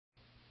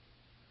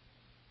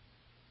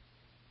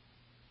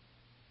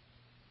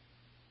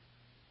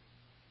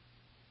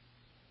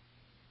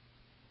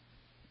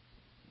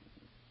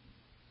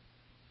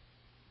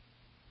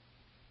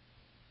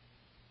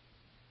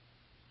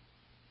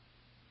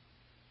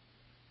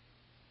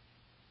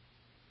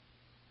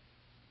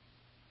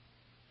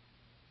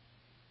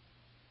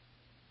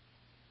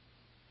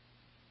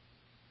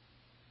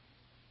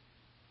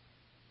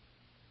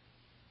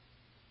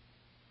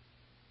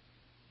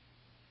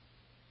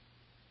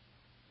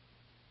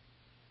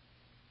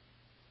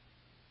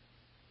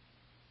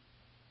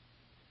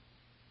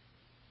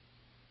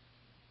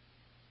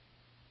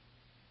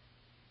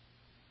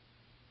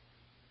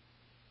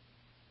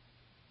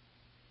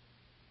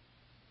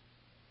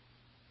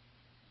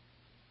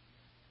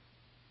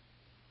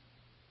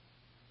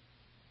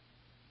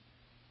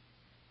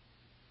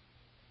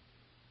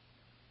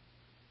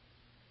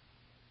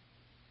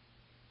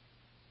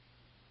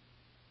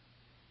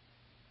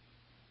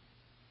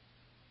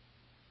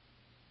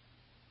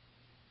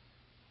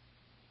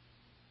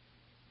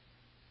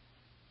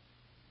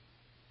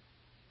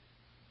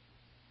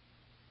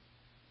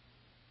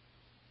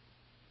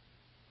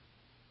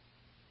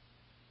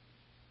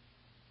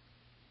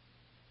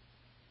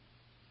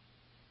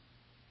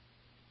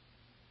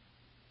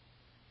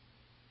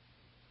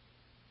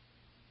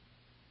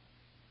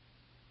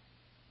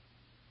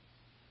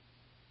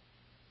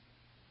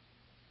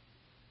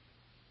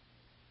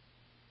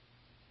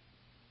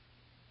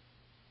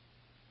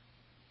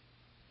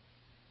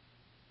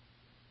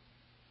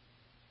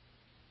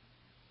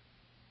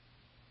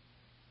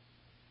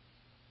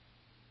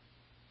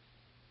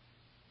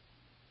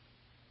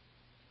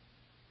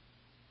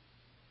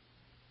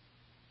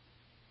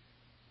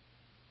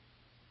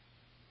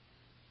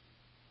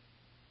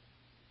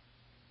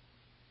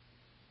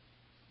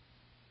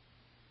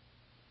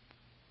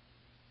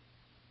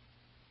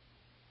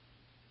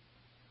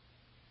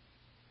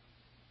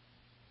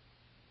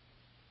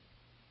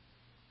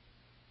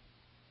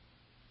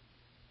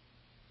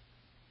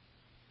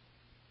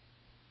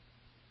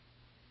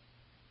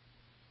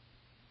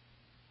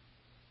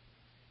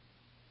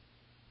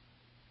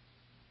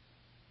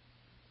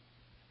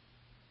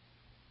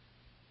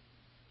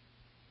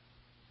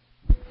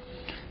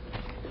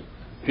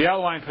the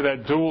outline for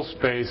that dual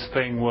space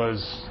thing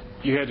was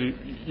you had to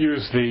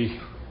use you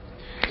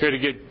had to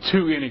get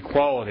two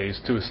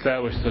inequalities to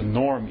establish the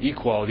norm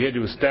equality. You had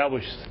to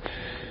establish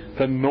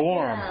the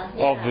norm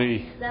of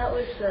the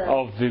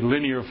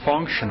linear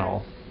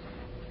functional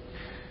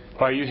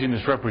by using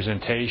this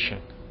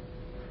representation.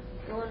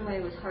 The one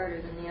way was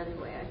harder than the other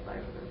way, I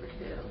remember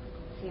too.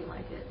 Seemed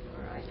like it.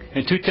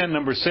 And 210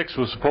 number 6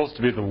 was supposed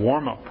to be the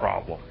warm-up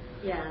problem.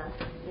 Yeah,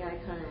 I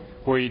kind of.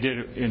 Where you did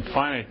it in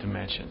finite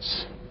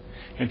dimensions.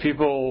 And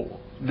people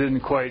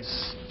didn't quite.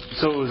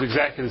 So it was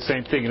exactly the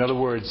same thing. In other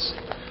words,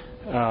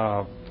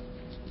 the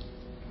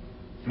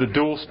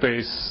dual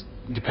space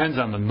depends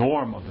on the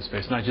norm of the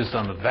space, not just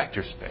on the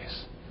vector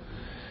space.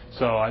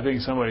 So I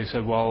think somebody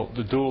said, well,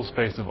 the dual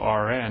space of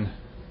Rn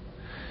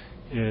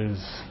is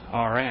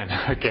Rn,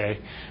 okay,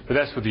 but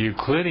that's with the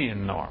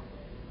Euclidean norm,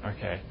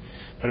 okay.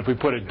 But if we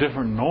put a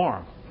different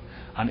norm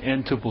on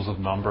n tuples of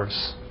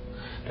numbers,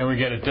 then we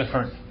get a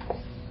different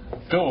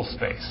dual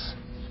space.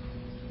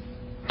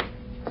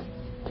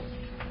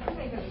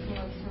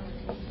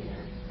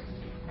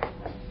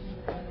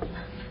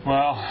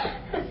 Well,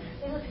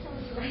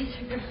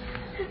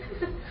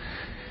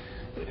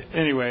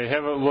 anyway,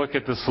 have a look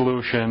at the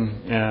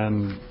solution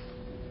and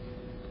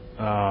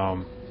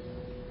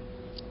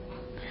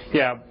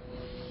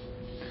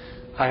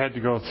I had to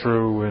go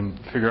through and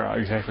figure out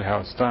exactly how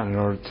it's done in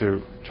order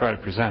to try to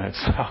present it.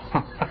 So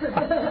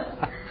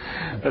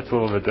that's a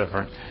little bit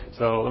different.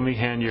 So let me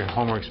hand your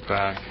homeworks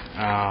back.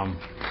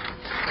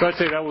 So I'd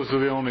say that was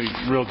the only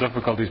real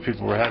difficulties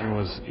people were having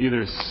was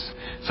either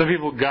some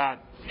people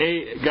got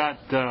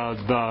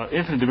the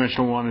infinite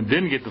dimensional one and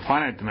didn't get the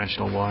finite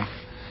dimensional one,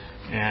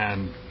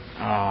 and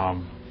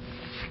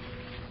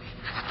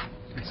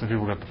some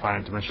people got the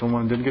finite dimensional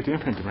one and didn't get the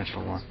infinite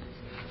dimensional one.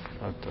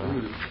 But,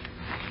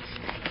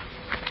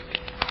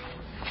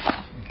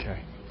 okay.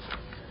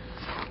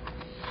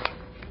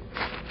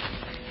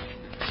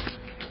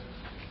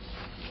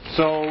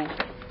 So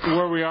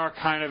where we are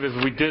kind of is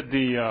we did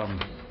the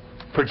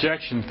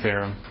projection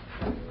theorem,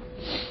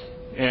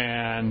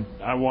 and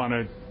I want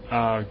to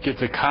get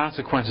the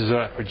consequences of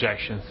that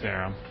projection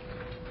theorem.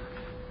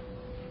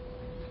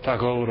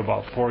 Talk a little bit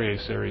about Fourier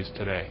series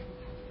today.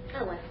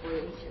 I like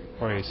Fourier series.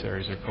 Fourier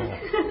series are cool.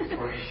 Have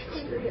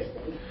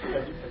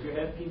you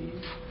had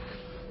PDs?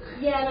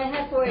 Yeah, and I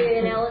had Fourier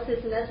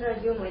analysis, and that's what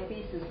I'm doing my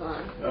thesis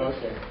on. Oh,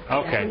 okay.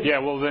 Okay. Yeah.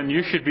 Well, then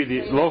you should be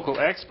the local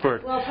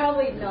expert. Well,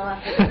 probably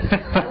not.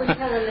 That was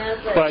kind of mess,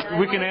 but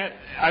we can add.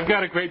 I've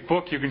got a great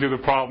book you can do the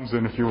problems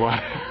in if you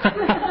want.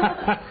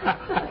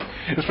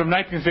 It's from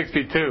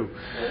 1962,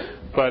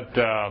 but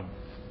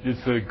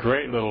it's a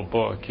great little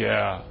book.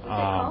 Yeah.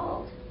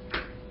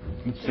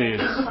 What's it called? Let's see.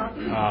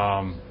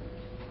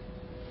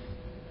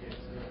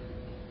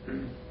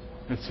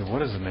 Let's see.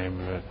 What is the name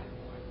of it?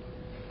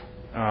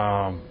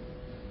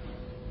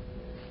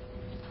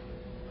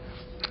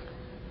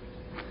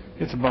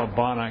 It's about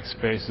Banach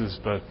spaces,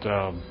 but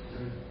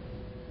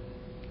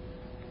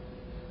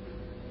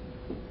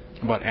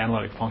about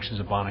analytic functions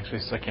of Banach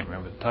spaces. I can't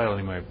remember the title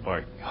anyway.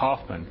 But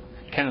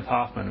Kenneth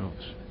Hoffman, who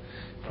was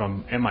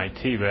from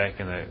MIT back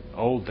in the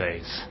old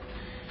days.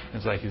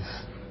 It's like he's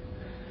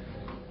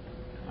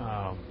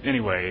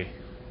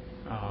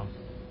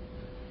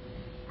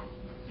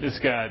this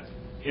got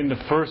in the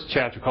first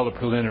chapter called the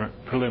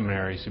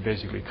preliminaries. He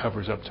basically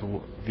covers up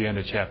to the end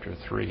of chapter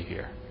 3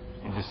 here.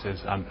 He just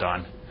says, "I'm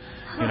done."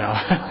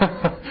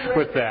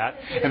 With that.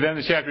 And then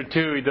in chapter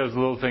 2, he does a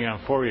little thing on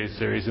Fourier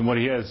series, and what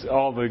he has,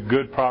 all the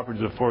good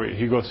properties of Fourier,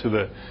 he goes through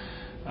the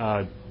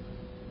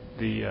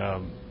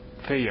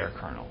Fayard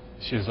kernel,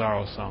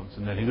 Cesaro sums,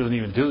 and then he doesn't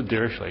even do the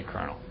Dirichlet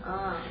kernel.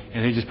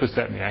 And he just puts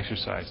that in the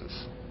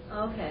exercises.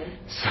 Okay.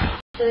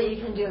 So that you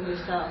can do them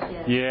yourself,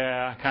 yeah.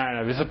 Yeah, kind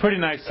of. It's a pretty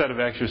nice set of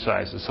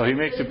exercises. So he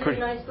makes it pretty.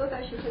 Is it a nice book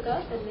I should pick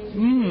up?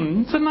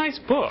 It's a nice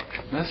book.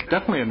 That's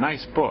definitely a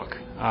nice book.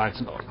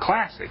 It's a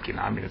classic,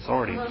 I mean, it's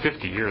already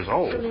 50 years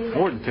old,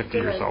 more than 50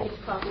 years old.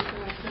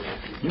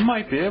 You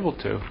might be able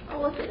to.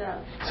 I'll look it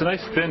up. It's a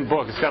nice thin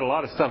book. It's got a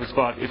lot of stuff. It's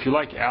about, if you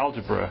like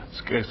algebra,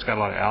 it's got a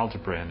lot of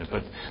algebra in it.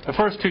 But the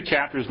first 2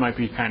 chapters might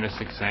be kind of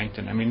succinct.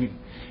 And I mean,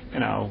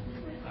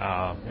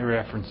 it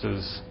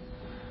references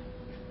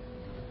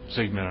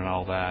Sigmund and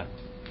all that.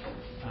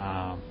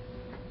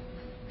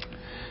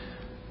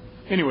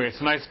 Anyway,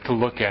 it's nice to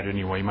look at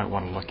anyway. You might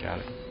want to look at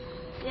it.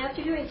 Yeah,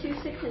 after doing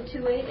 2.6 and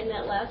 2.8 in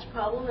that last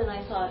problem, and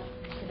I thought,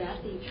 could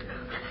that be true?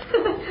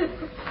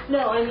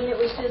 No, I mean, it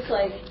was just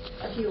like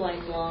a few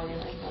lines long,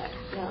 and I thought,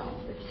 no.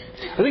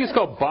 I think it's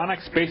called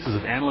Banach spaces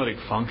of analytic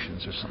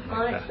functions or something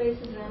like that. Banach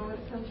spaces of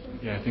analytic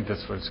functions? Yeah, I think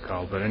that's what it's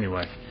called. But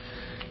anyway,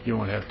 you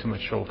won't have too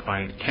much trouble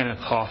finding it. Kenneth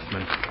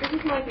Hoffman.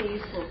 This might be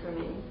useful for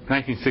me.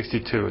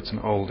 1962. It's an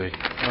oldie.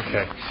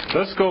 Okay.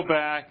 Let's go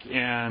back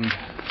and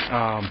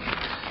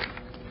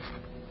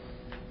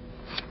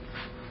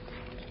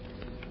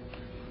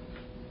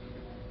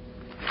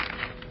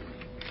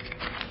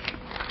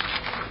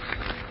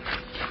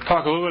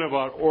talk a little bit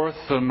about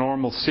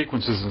orthonormal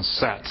sequences and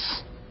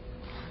sets.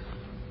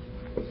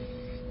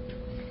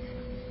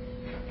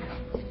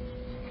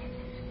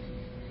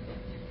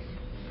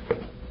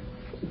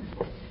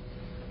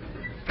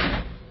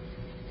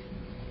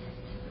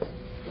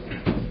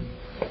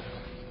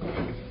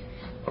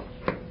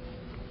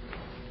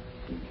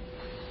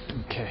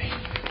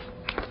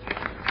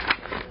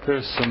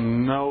 There's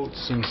some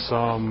notes and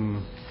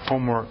some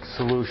homework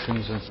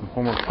solutions and some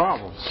homework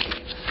problems.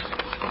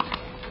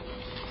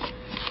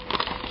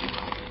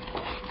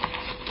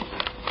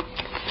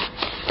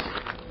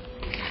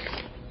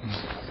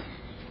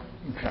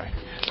 Okay.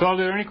 So are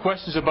there any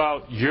questions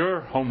about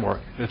your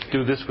homework that's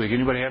due this week?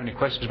 Anybody have any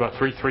questions about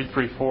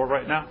 3.3.3.4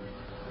 right now?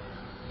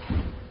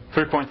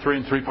 3.3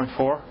 and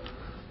 3.4?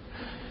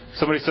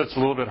 Somebody said it's a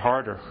little bit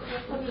harder.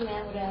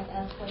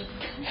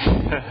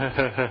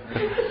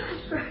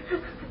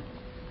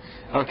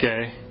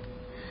 Okay.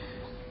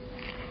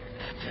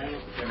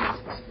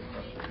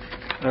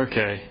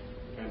 Okay.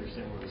 I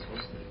understand what it's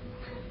supposed to be.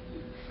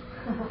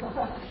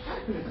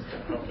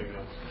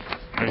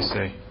 I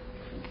see.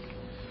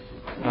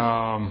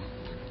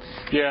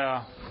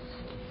 Yeah.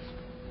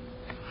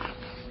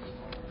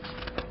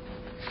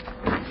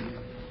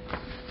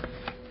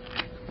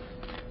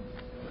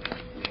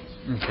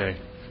 Okay.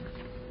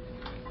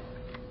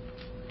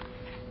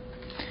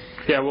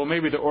 Yeah, well,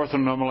 maybe the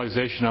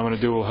orthonormalization I'm going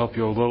to do will help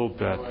you a little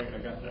bit. I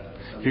got that.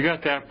 You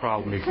got that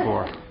problem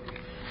before.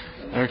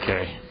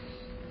 Okay.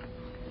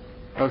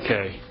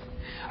 Okay.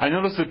 I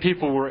noticed that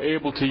people were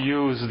able to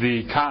use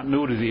the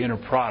continuity of the inner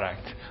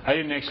product. I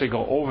didn't actually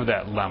go over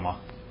that lemma.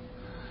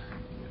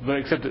 But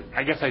except that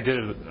I guess I did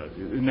it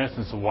in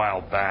essence a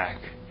while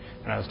back.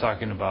 And I was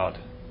talking about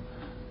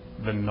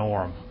the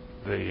norm.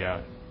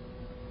 Was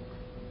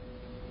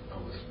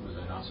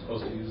I not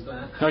supposed to use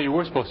that? No, you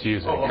were supposed to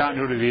use it. Oh, okay.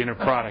 Continuity of the inner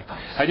product.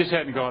 I just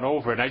hadn't gone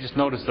over it. And I just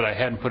noticed that I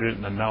hadn't put it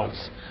in the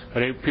notes.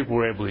 But people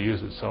were able to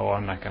use it, so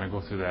I'm not going to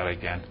go through that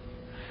again.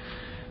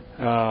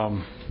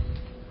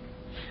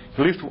 At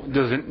least,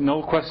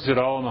 no questions at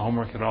all on the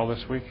homework at all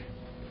this week?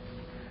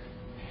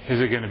 Is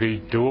it going to be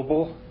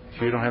doable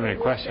if you don't have any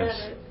questions?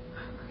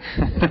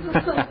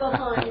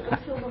 I'm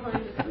still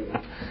behind this week.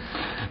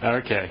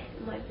 Okay.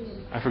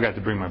 I forgot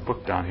to bring my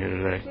book down here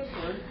today.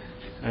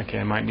 Okay,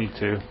 I might need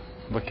to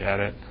look at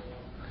it.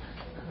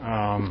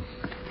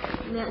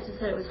 Matt just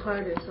said it was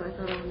harder, so I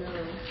thought, oh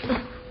no.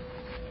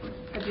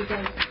 Have you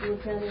guys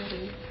looked at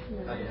it?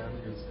 No. I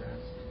am good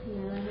stats.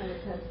 Yeah, I have a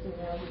test and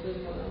I'll be good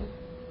tomorrow.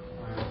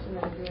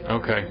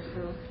 Okay.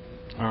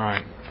 All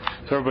right.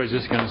 So everybody's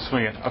just going to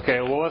swing it. Okay,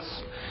 well,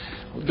 let's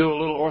do a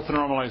little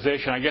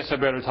orthonormalization. I guess I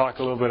better talk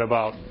a little bit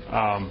about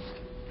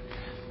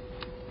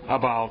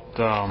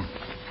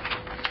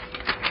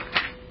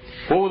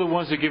what were the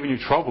ones that are giving you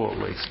trouble, at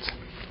least?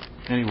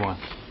 Anyone?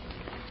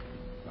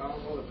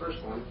 Well, the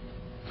first one.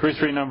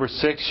 3.3 number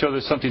 6, show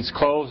that something's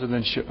closed, and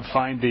then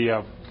find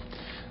the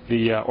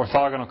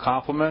orthogonal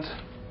complement.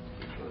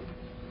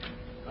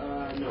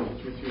 No,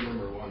 3.3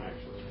 number 1,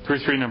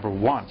 actually. 3.3 number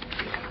 1.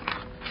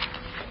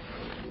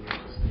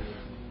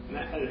 And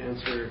that had an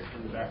answer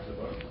in the back of the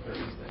book, or at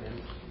least the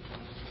hint.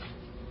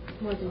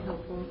 Wasn't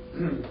helpful.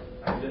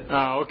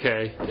 Oh,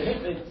 okay.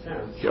 It made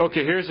sense.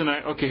 Okay,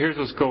 here's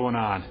what's going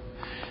on.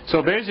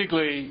 So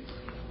basically,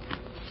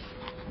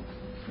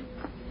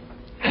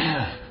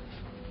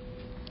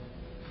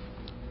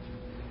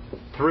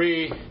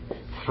 three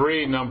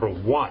number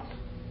 1.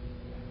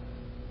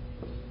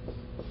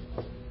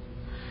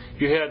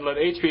 You had let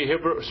H be a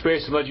Hilbert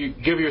space and let you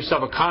give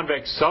yourself a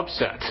convex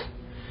subset.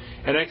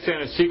 And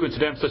Xn is sequence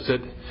of M such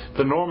that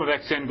the norm of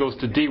Xn goes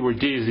to D, where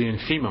D is the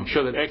infimum.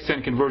 Show that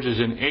Xn converges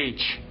in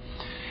H.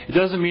 It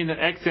doesn't mean that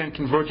Xn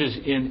converges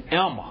in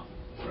M.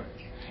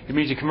 It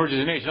means it converges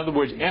in H. In other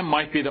words, M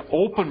might be the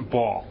open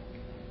ball.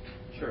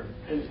 Sure.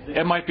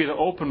 M might be the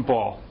open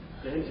ball.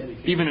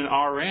 Even in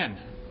Rn,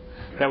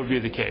 that would be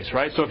the case,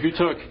 right? So if you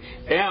took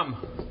M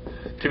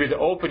to be the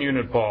open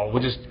unit ball,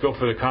 we'll just go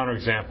for the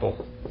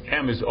counterexample.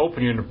 M is the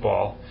open unit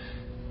ball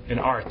in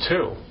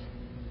R2.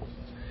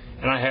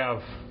 And I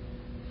have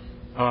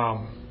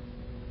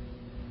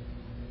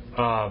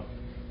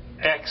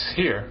X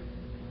here.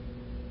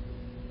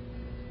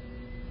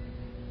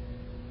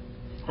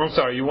 I'm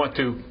sorry, you want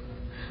to,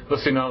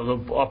 let's see now, a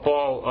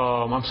ball,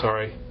 I'm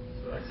sorry.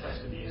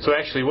 So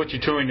actually what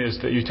you're doing is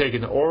that you're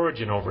taking the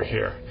origin over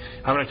here.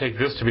 I'm going to take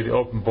this to be the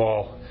open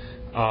ball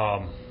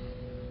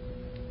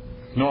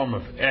norm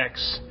of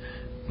X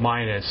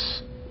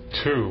minus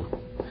 2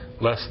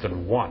 less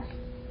than 1.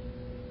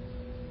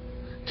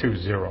 2,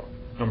 0.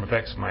 Norm of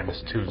X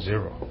minus 2,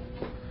 0.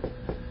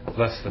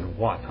 Less than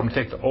 1. I'm going to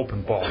take the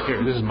open ball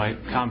here. This is my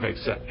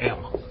convex set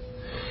M.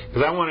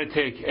 Because I want to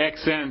take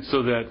Xn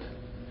so that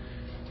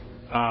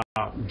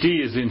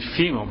D is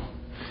infimum.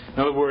 In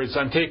other words,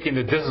 I'm taking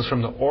the distance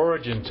from the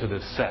origin to the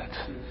set.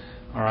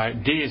 All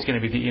right, D is going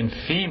to be the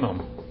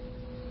infimum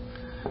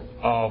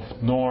of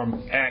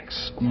norm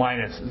X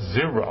minus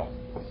 0.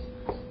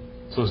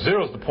 So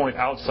 0 is the point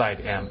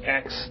outside M.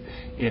 X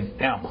in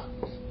M.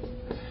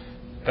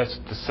 That's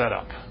the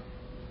setup.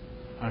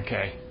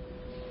 Okay.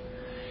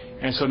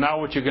 And so now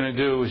what you're going to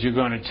do is you're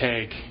going to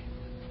take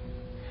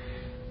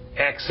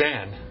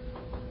Xn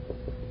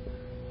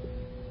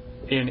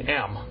in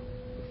M.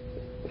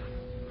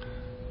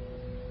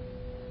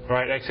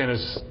 Right, Xn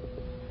is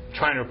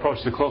trying to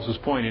approach the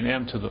closest point in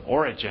M to the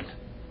origin.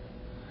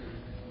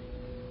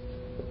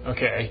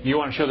 Okay, you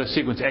want to show the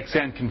sequence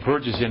Xn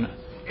converges in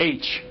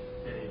H.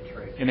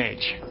 in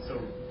H. So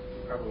you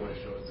probably want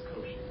to show it's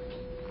Cauchy.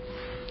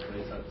 At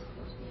least that's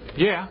supposed to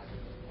be. Yeah.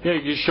 Yeah,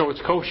 you just show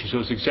it's Cauchy. So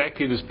it's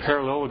exactly this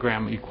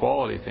parallelogram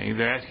equality thing.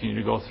 They're asking you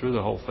to go through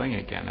the whole thing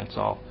again. That's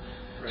all.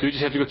 Right. So you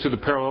just have to go through the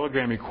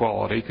parallelogram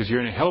equality because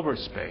you're in a Hilbert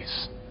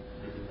space.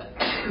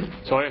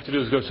 So all you have to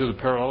do is go through the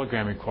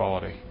parallelogram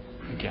equality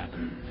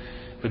again.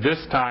 But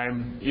this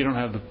time, you don't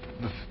have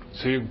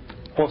so you're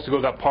supposed to go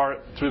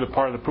through the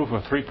part of the proof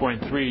of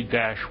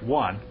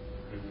 3.3-1.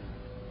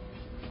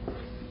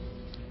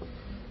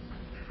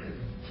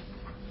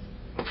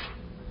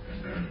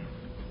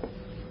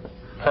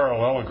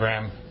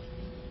 Parallelogram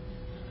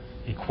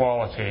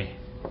equality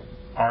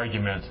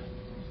argument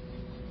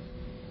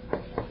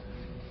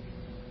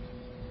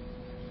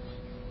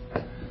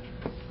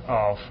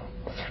of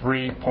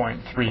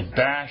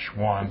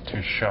 3.3-1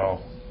 to show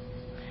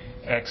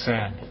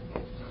xn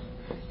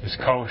is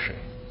Cauchy.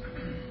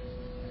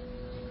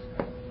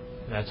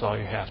 That's all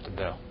you have to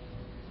do.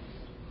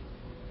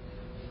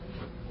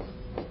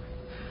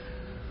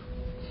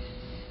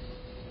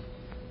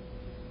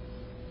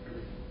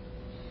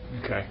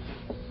 Okay.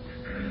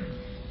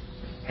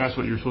 That's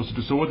what you're supposed to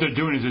do. So what they're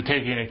doing is they're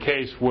taking a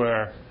case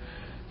where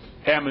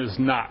M is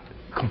not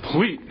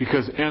complete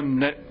because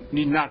M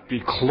need not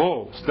be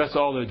closed. That's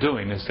all they're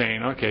doing. They're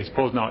saying, okay,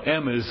 suppose now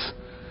M is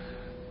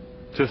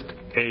just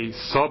a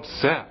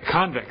subset,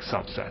 convex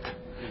subset.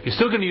 You're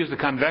still going to use the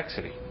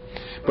convexity.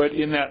 But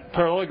in that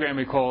parallelogram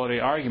equality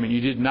argument,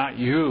 you did not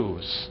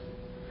use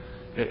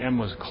that M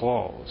was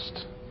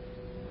closed.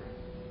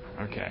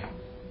 Okay.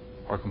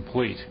 Or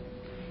complete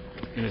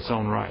in its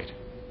own right.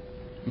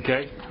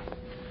 Okay?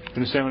 You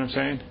understand what I'm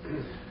saying?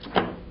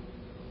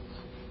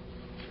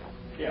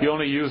 Yeah. You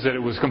only use that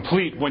it was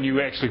complete when you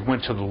actually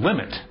went to the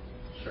limit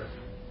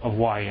of yn.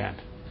 Right.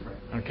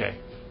 Okay.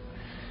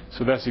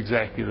 So that's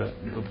exactly the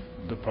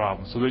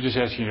problem. So they're just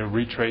asking you to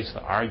retrace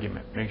the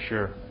argument. Make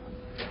sure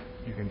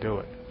you can do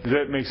it. Does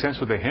that make sense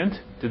with the hint?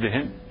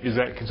 Is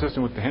that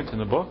consistent with the hint in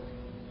the book?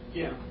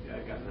 Yeah, I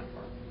got that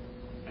far.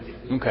 I did.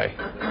 Okay.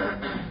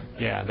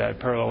 Yeah, that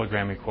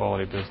parallelogram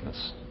equality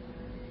business.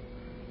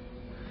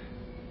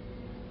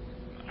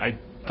 I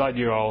thought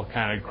you all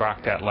kind of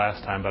grokked that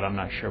last time, but I'm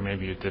not sure.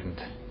 Maybe you didn't.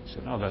 You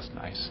said, oh, that's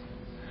nice.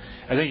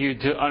 I think you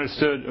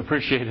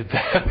appreciated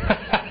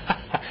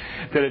that.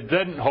 That it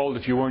didn't hold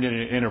if you weren't in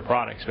an inner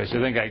product space. I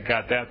think I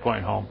got that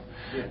point home.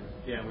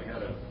 Yeah, we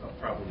had a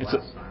problem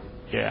last time.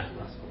 Yeah.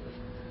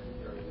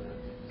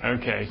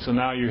 Okay, so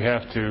now you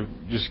have to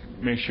just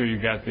make sure you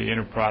got the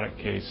inner product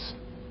case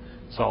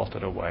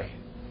salted away.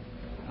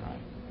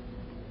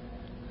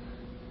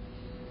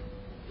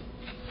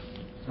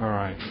 All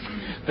right.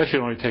 That should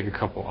only take a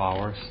couple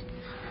hours.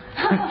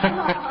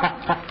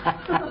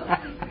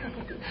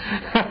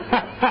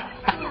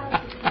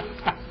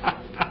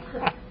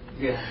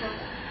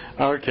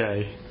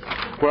 Okay.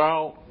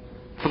 Well,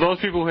 for those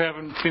people who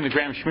haven't seen the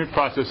Gram-Schmidt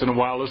process in a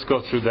while, let's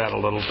go through that a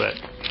little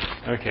bit.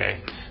 Okay.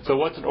 So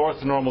what's an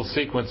orthonormal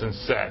sequence in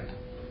set?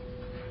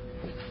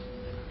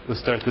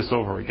 Let's start this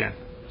over again.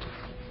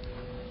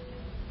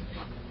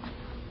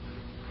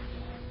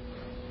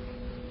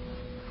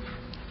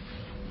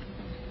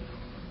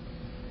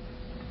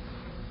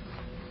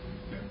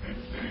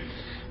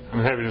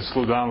 I'm having to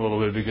slow down a little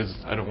bit because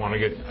I don't want to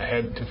get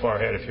too far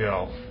ahead of you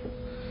all.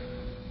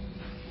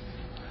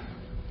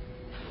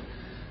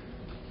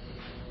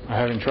 I'm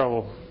having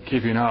trouble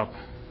keeping up.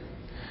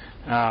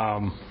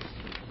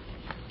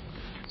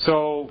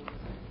 So,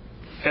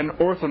 an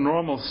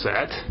orthonormal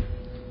set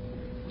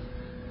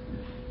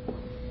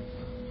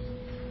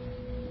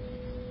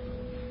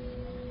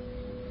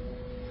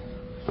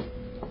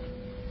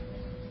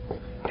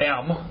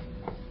M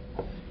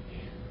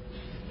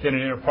in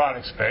an inner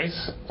product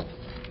space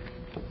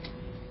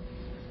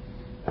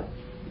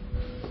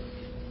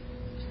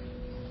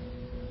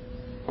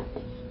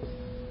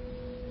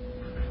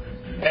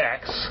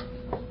X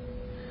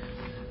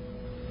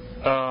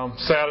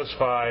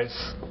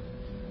satisfies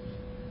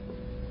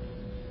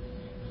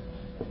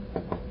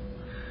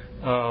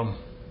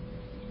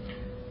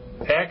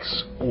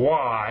X,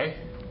 Y,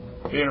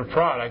 the inner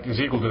product is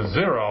equal to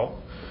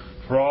 0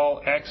 for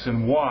all X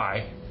and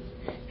Y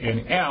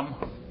in M,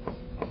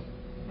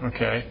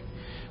 okay,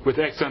 with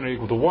X under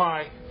equal to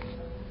Y,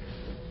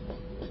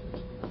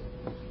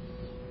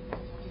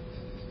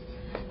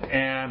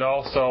 and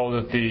also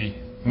that the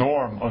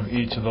norm of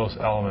each of those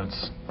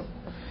elements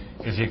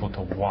is equal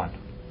to 1.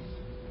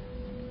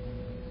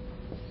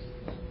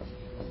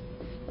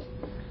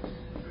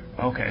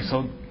 Okay,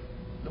 so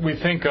we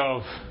think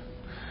of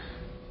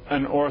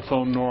an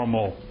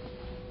orthonormal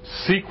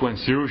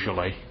sequence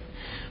usually,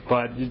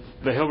 but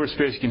the Hilbert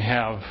space can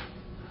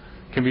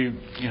be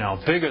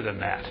bigger than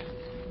that.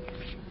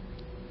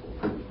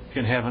 You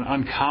can have an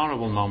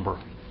uncountable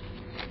number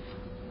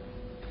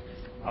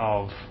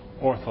of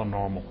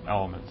orthonormal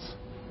elements.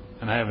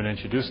 And I haven't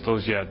introduced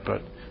those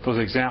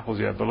examples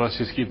yet, but let's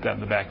just keep that in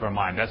the back of our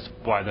mind. That's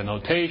why the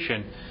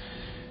notation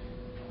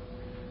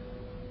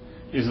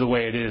is the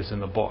way it is in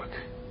the book.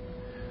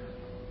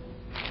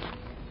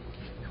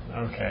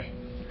 Okay.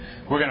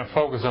 We're going to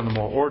focus on the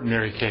more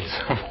ordinary case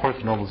of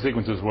orthonormal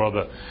sequences where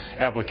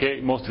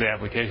most of the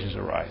applications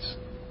arise.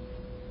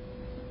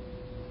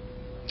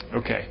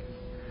 Okay.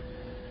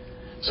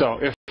 So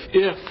if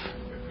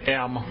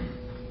M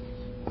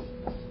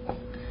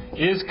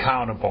is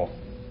countable,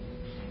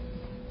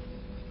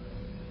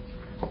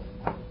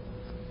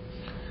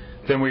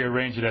 then we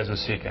arrange it as a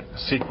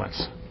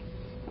sequence.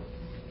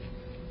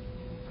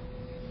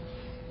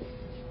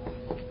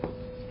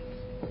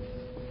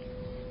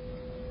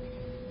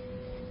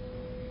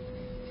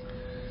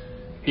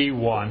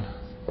 E1,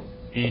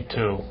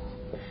 E2,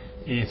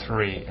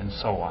 E3, and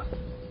so on.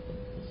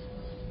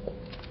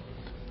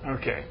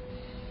 Okay.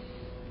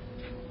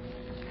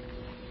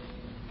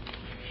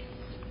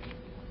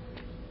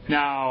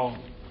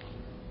 Now,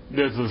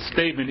 there's a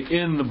statement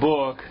in the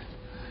book,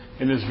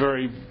 in this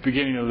very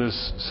beginning of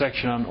this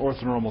section on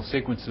orthonormal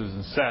sequences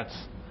and sets,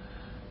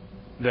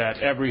 that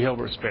every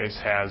Hilbert space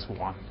has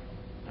one.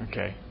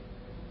 Okay.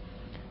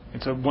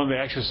 And so one of the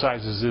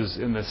exercises is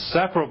in the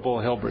separable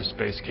Hilbert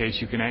space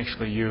case, you can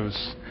actually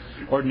use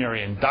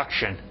ordinary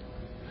induction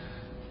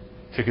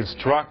to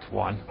construct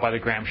one by the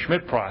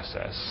Gram-Schmidt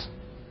process.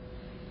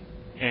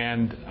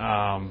 And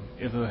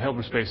if the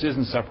Hilbert space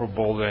isn't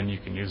separable, then you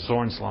can use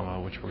Zorn's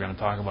lemma, which we're going to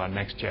talk about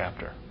next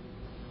chapter.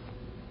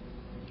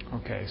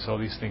 Okay, so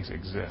these things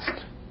exist.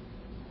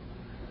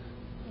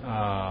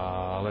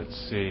 Let's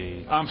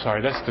see. I'm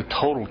sorry, that's the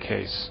total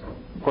case.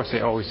 Of course, they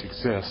always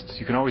exist.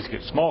 You can always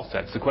get small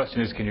sets. The question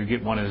is, can you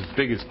get one as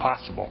big as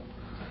possible?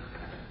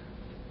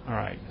 All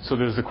right, so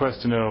there's the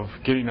question of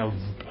getting a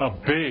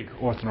big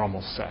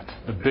orthonormal set,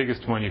 the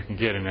biggest one you can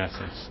get in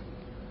essence.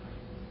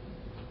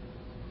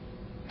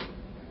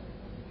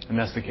 And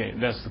that's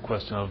the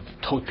question of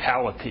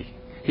totality.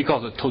 He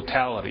calls it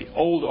totality.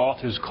 Old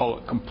authors call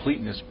it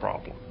completeness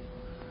problem.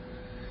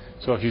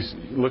 So if you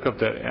look up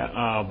that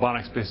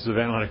Banach Spaces of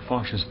Analytic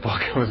Functions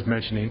book I was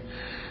mentioning,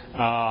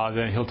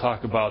 then he'll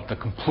talk about the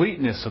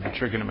completeness of the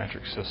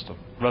trigonometric system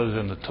rather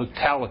than the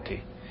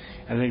totality.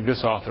 I think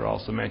this author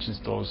also mentions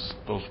those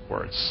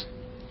words.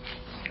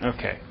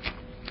 Okay.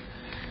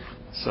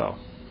 So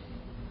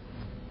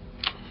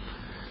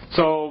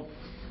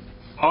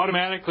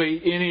automatically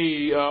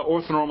any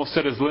orthonormal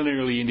set is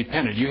linearly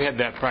independent. You had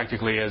that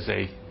practically as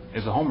a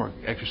homework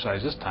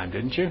exercise this time,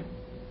 didn't you?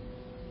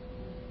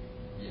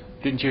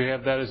 Didn't you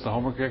have that as the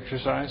homework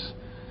exercise?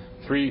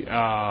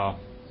 I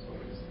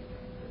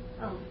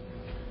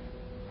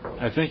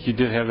think you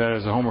did have that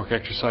as a homework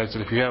exercise, that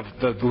if you have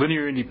the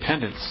linear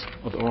independence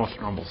of the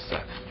orthonormal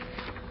set.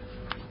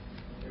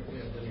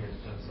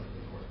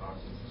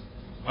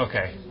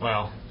 Okay,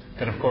 well,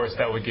 then of course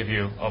that would give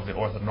you of the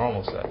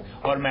orthonormal set.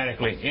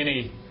 Automatically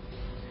any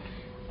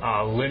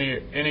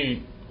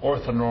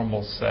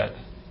orthonormal set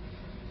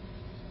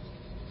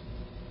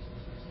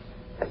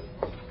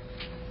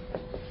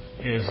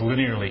is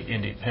linearly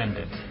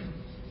independent.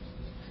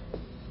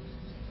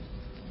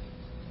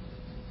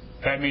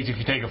 That means if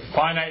you take a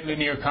finite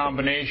linear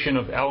combination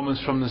of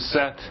elements from the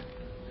set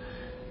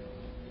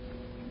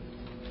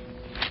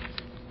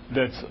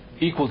that's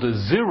equal to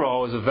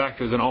 0 as a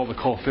vector, then all the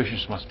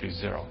coefficients must be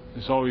 0.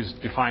 It's always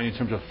defined in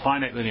terms of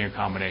finite linear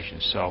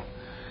combinations, so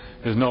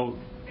there's no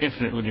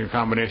infinite linear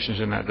combinations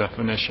in that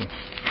definition.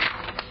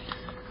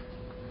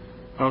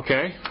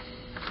 Okay.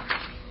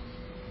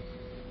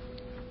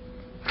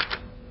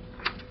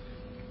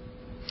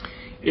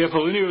 If a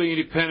linearly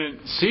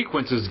independent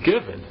sequence is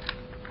given,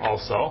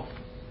 also,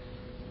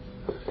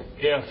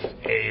 if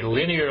a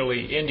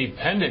linearly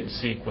independent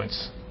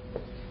sequence,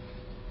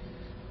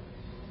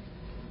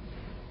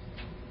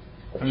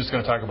 I'm just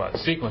going to talk about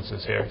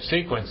sequences here,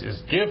 sequence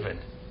is given,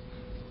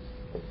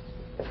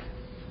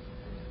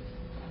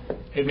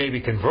 it may be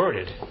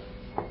converted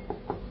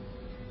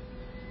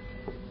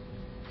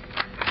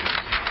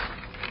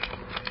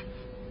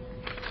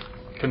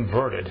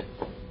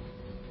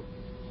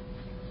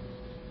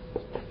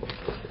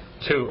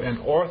to an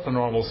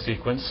orthonormal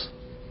sequence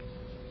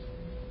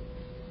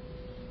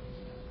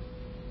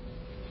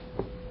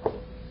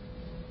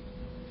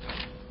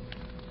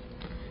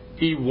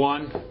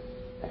E1,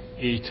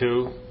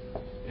 E2,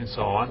 and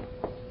so on,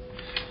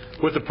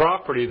 with the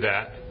property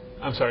that,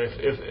 I'm sorry,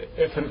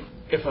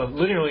 if a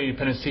linearly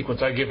independent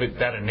sequence, I give it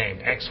that a name,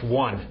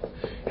 x1,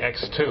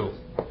 x2,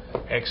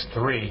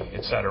 x3,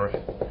 etc.,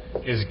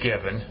 is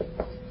given,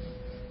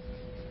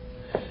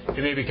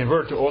 it may be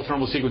converted to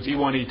orthonormal sequence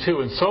E1,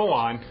 E2, and so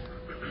on,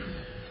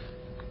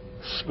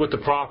 with the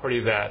property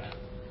that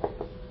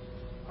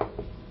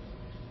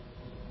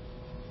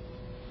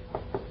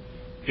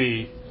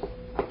the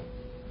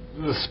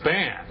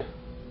span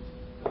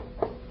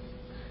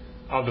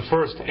of the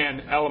first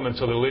n elements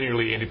of the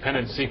linearly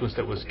independent sequence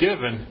that was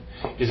given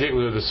is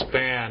equal to the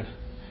span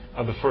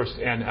of the first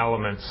n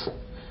elements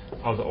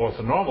of the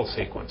orthonormal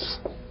sequence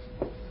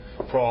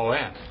for all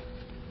n.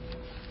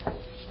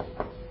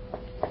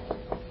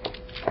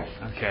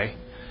 Okay.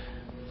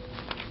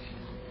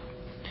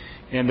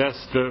 And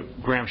that's the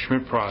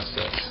Gram-Schmidt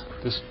process.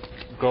 This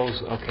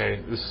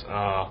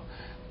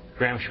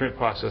Gram-Schmidt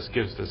process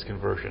gives this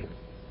conversion.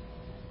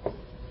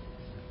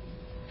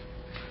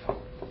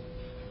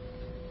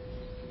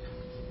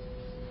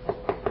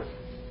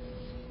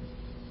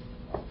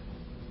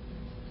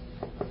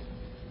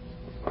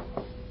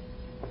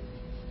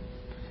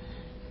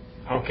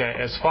 Okay,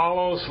 as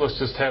follows. Let's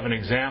just have an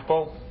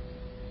example.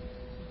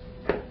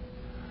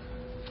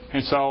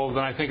 And so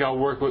then I think I'll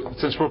work with,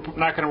 since we're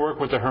not going to work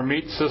with the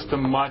Hermite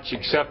system much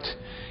except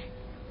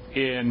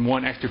in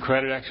one extra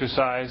credit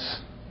exercise,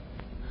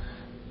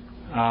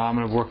 I'm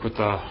going to work with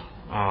the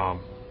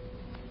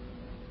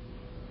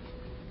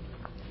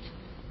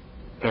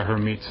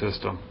Hermite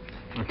system.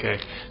 Okay,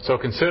 so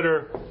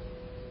consider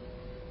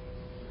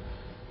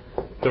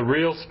the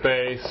real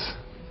space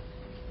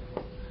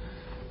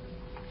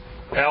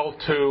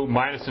L2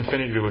 minus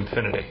infinity to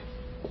infinity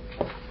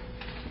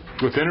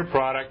with inner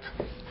product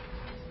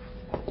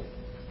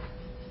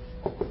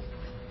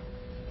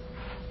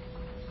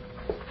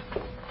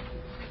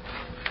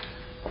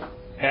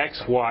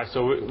x, y,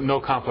 so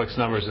no complex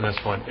numbers in this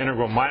one,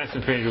 integral minus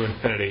infinity to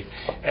infinity,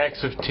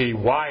 x of t,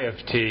 y of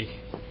t,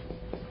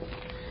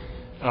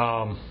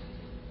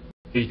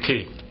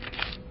 dt.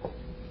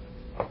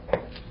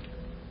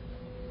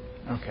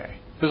 Okay.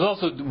 There's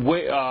also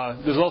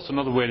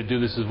another way to do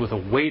this is with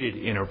a weighted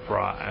inner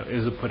product,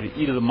 is to put an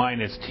e to the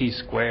minus t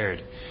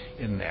squared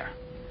in there.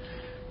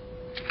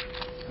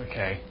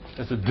 Okay.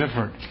 That's a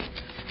different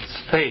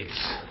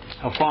space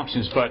of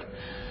functions, but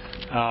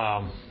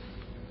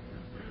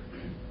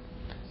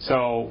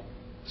so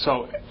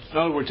in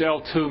other words,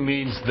 L2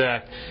 means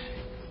that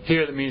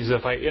here that means that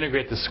if I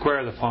integrate the square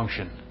of the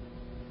function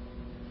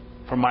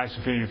from minus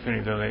infinity to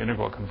infinity, then the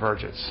integral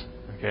converges.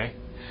 Okay,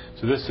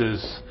 so this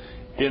is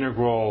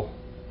integral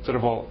instead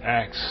of all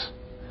x,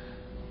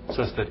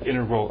 such that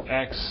integral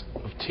x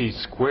of t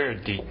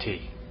squared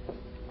dt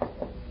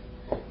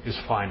is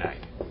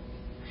finite.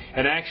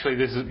 And actually,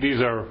 these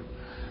are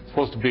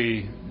supposed to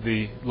be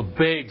the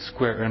Lebesgue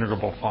square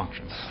integrable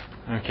functions.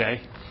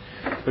 Okay.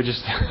 But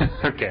just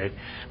okay,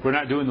 we're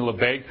not doing the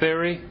Lebesgue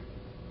theory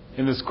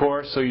in this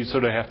course, so you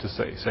sort of have to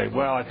say,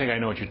 well, I think I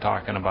know what you're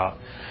talking about.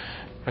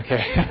 Okay,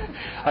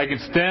 I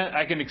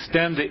can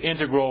extend the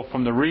integral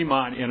from the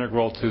Riemann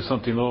integral to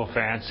something a little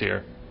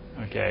fancier.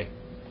 Okay,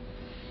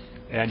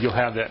 and you'll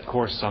have that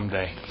course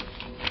someday.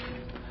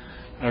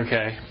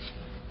 Okay.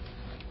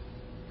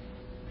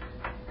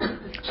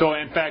 So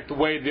in fact, the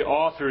way the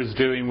author is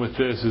dealing with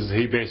this is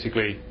he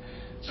basically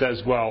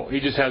says, well, he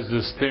just has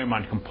this theorem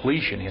on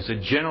completion. He has a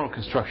general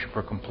construction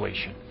for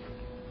completion.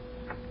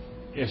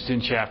 It's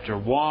in chapter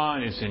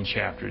 1, it's in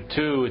chapter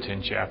 2, it's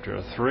in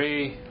chapter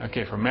 3,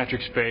 okay, for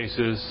metric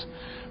spaces,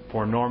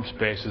 for norm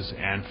spaces,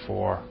 and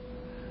for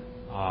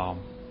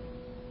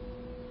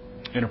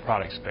inner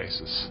product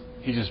spaces.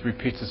 He just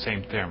repeats the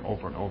same theorem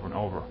over and over and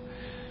over.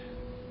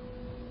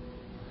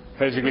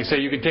 Basically, say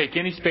you can take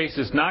any space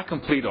that's not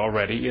complete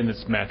already in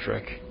this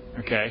metric,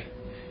 okay,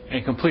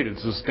 and complete it.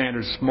 It's the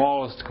standard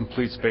smallest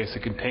complete space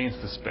that contains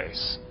the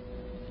space.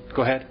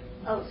 Go ahead.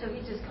 Oh, so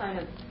he just kind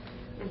of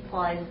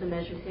implies the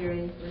measure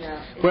theory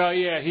without... Well,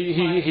 yeah,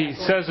 he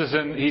says this,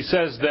 and he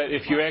says that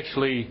if you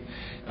actually,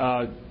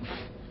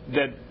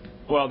 then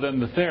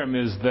the theorem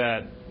is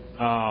that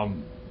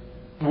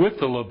with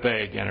the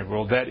Lebesgue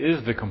integral, that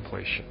is the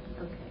completion.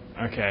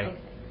 Okay.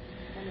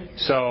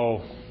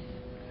 So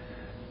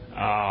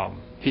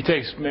he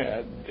takes,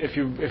 if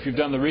you've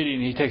done the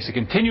reading, he takes the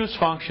continuous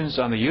functions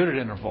on the unit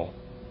interval.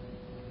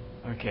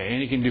 Okay,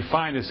 and he can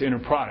define this inner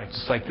product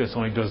just like this,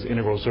 only does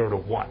integral 0 to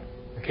 1.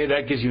 Okay,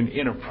 that gives you an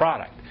inner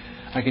product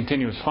on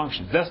continuous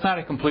functions. That's not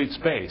a complete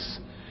space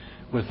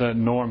with a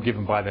norm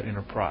given by that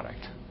inner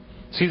product.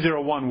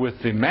 C01 with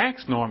the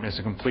max norm is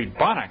a complete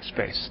Banach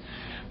space,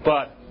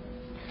 but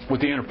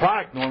with the inner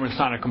product norm, it's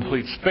not a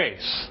complete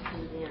space.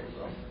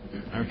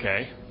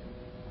 Okay.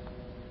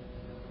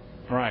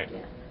 Right.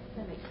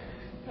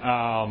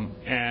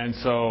 And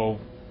so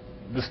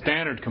the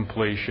standard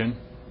completion,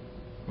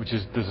 which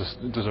is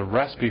there's a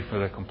recipe for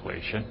the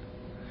completion,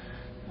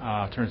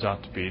 turns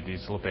out to be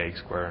these Lebesgue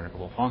square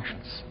integrable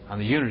functions on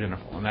the unit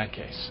interval in that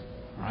case.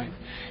 All right.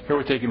 Here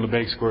we're taking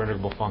Lebesgue square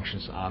integrable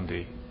functions on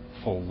the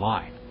full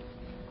line.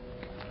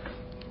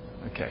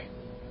 Okay.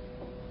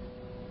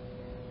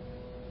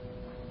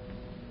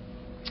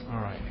 All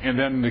right. And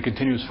then the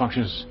continuous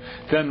functions,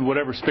 then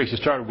whatever space you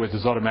started with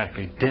is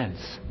automatically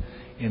dense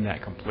in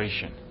that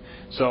completion.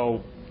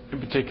 So, in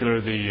particular,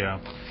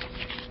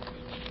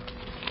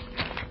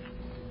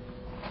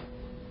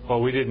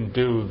 we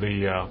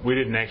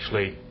didn't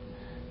actually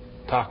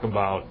talk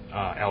about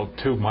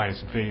L2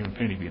 minus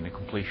infinity being the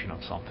completion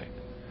of something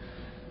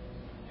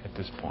at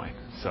this point.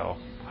 So,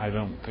 I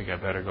don't think I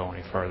better go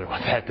any further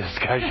with that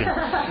discussion.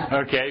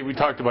 Okay, we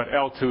talked about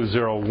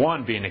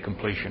L201 being the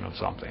completion of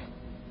something.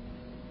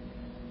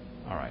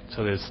 All right,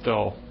 so there's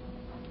still,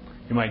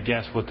 you might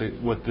guess what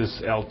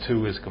this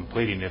L2 is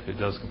completing if it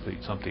does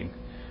complete something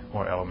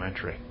more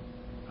elementary,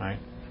 right?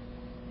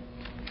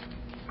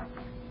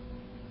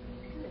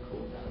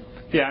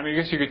 Yeah, I mean,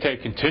 I guess you could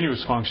take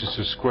continuous functions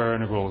to square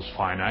integral is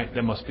finite.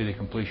 That must be the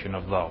completion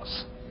of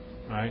those,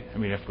 right? I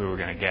mean, if we were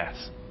going to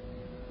guess.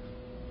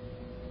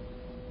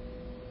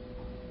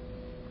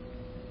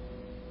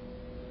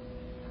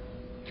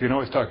 You can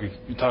always talk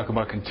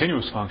about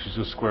continuous functions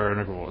with square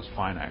integral is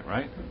finite,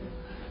 right?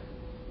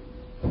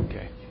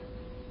 Okay.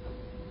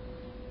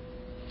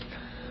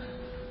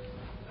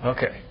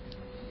 Okay.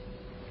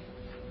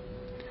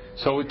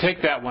 So we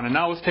take that one, and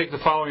now let's take the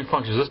following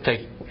functions. Let's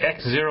take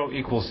x0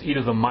 equals e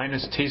to the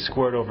minus t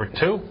squared over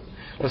 2.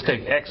 Let's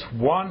take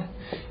x1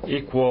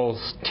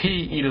 equals t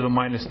e to the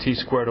minus t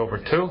squared over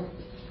 2.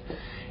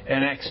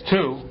 And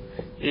x2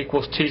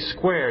 equals t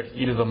squared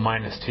e to the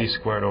minus t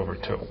squared over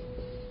 2.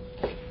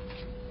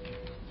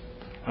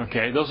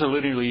 Okay, those are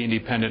linearly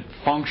independent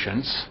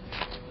functions,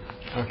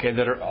 okay,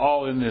 that are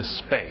all in this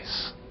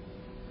space.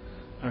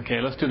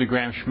 Okay, let's do the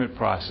Gram-Schmidt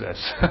process.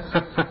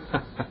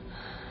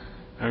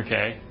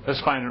 Okay,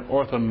 let's find an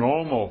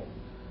orthonormal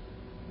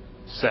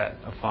set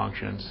of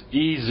functions,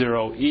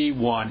 E0,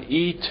 E1,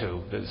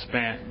 E2, that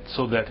span,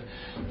 so that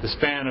the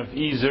span of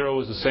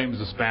E0 is the same as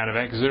the span of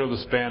X0, the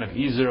span of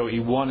E0,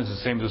 E1 is the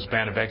same as the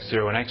span of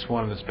X0 and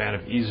X1, and the span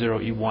of E0,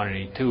 E1, and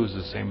E2 is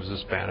the same as the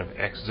span of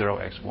X0,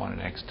 X1,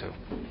 and X2.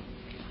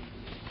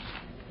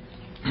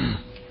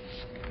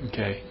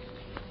 Okay.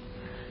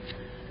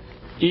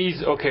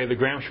 Okay, the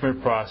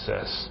Gram-Schmidt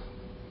process.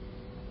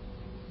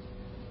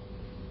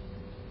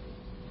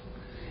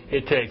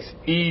 It takes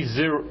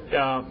E0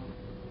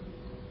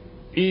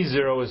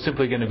 is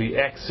simply going to be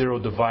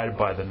X0 divided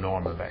by the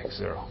norm of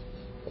X0.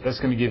 That's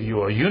going to give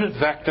you a unit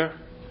vector,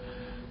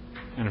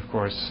 and of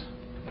course,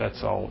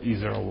 that's all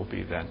E0 will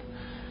be then.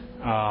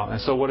 And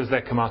so what does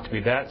that come out to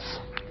be? That's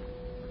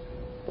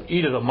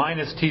e to the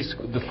minus t,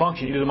 the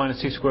function e to the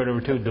minus t squared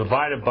over 2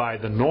 divided by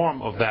the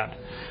norm of that,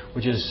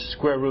 which is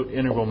square root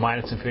integral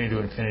minus infinity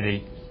to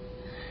infinity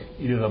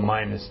e to the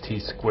minus t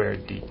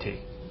squared dt.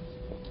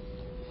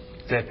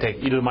 That take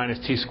e to the minus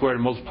t squared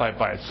and multiply it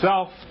by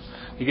itself.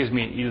 It gives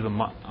me e to the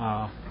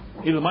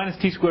minus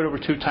t squared over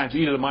 2 times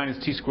e to the minus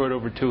t squared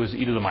over 2 is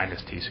e to the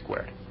minus t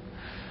squared.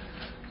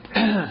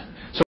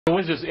 So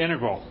what is this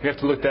integral? You have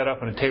to look that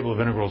up in a table of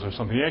integrals or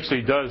something. It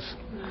actually does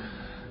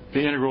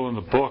the integral in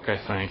the book, I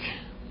think.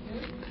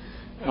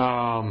 I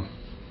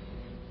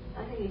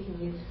think you can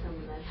use some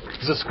of that.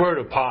 It's the square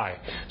root of pi.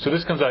 So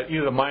this comes out e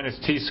to the minus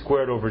t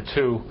squared over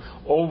 2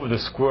 over the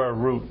square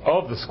root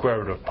of the square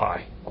root of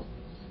pi.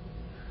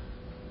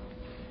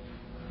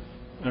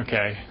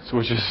 Okay, so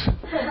which is,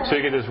 so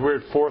you get this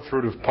weird fourth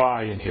root of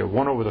pi in here,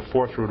 1 over the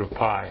fourth root of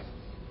pi,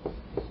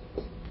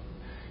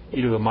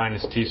 e to the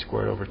minus t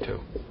squared over 2.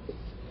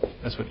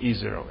 That's what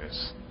E0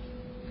 is.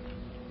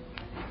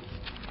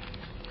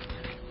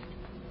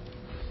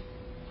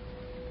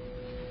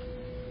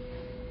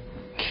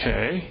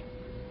 Okay.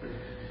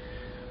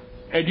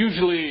 And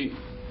usually,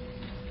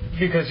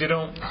 because you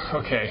don't,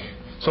 okay.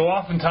 So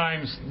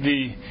oftentimes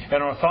an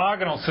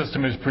orthogonal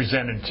system is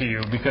presented to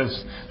you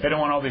because they don't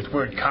want all these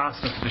weird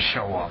constants to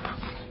show up.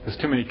 There's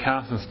too many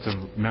constants to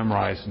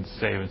memorize and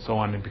save and so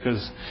on, and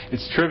because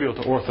it's trivial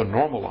to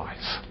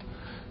orthonormalize,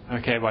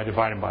 okay, by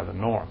dividing by the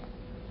norm.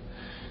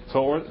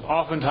 So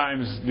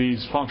oftentimes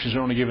these functions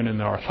are only given in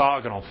the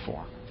orthogonal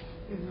form.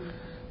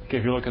 Okay,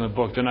 if you look in the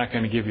book, they're not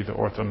going to give you the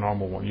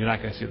orthonormal one. You're not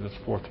going to see the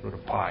fourth root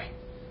of pi.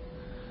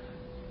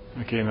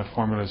 Okay, and the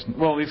formula is,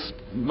 well, at least,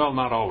 well,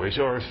 not always,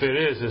 or if it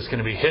is, it's going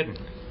to be hidden.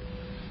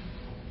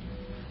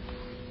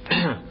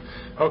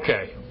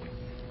 Okay.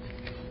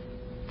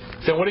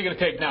 So what are you going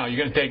to take now? You're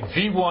going to take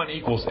V1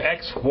 equals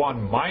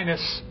X1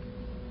 minus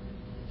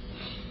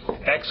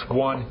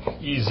X1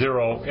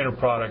 E0 inner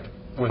product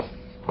of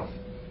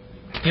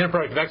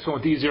X1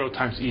 with E0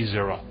 times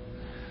E0.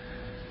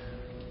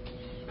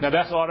 Now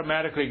that's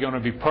automatically going to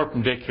be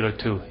perpendicular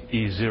to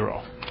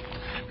E0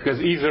 because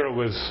E0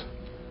 was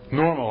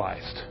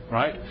normalized,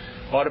 right?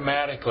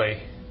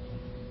 Automatically,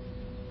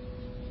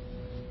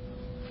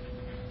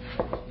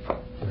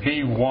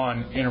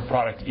 V1 inner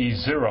product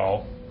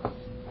E0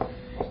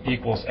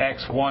 equals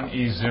X1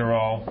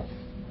 E0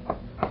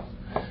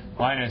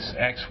 minus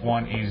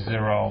X1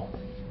 E0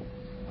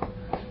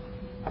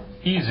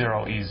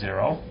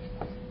 E0,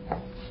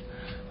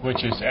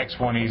 which is X1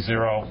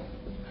 E0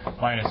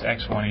 minus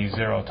X1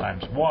 E0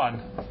 times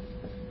 1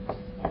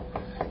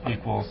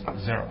 equals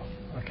 0.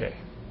 Okay.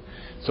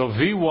 So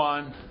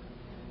V1,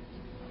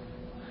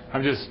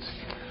 I'm just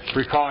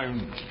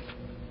recalling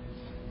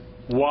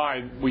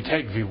why we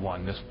take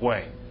V1 this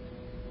way,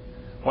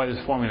 why this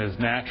formula is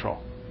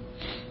natural.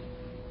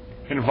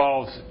 It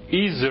involves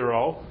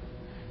E0,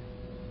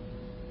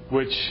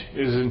 which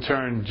is in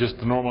turn just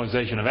the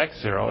normalization of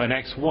X0, and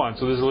X1.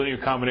 So there's a linear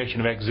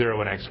combination of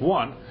X0 and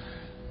X1.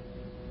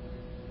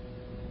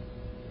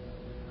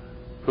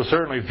 So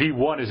certainly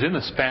V1 is in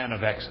the span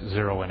of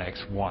X0 and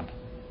X1.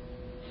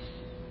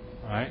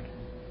 Right?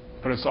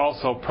 But it's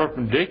also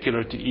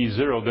perpendicular to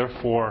E0,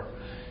 therefore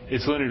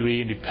it's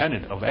linearly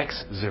independent of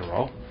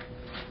X0.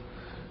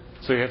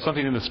 So you have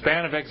something in the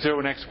span of X0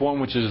 and X1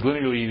 which is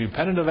linearly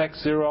independent of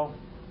X0.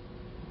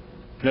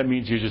 That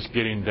means you're just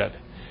getting that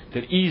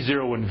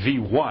E0 and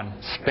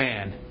V1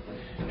 span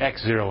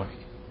X0,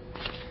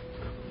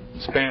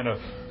 span of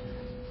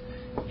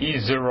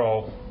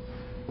E0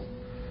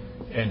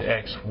 and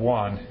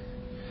X1,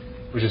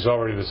 which is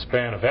already the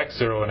span of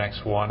X0 and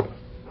X1,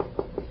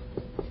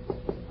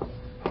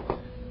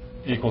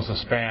 equals the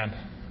span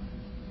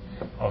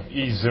of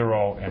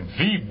E0 and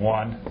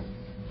V1.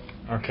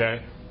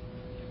 Okay.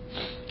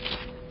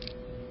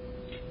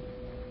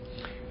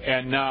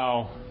 And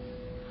now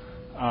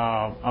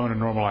I'm going to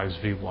normalize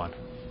V1.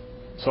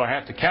 So I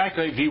have to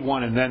calculate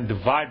V1 and then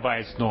divide by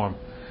its norm.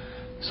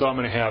 So I'm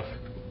going to have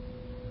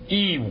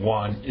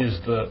E1 is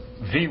the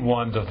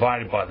V1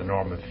 divided by the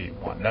norm of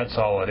V1. That's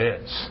all it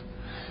is.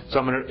 So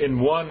I'm going to, in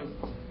one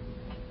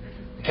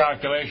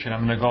calculation,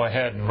 I'm going to go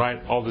ahead and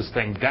write all this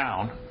thing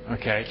down.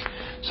 Okay.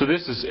 So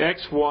this is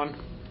x1,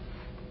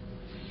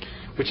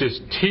 which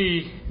is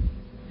t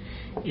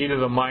e to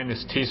the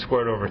minus t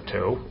squared over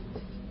 2,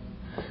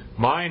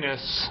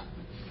 minus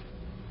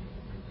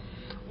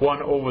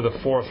 1 over the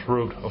 4th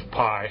root of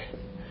pi,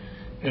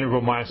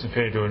 integral minus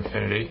infinity to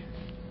infinity.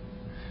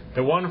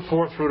 The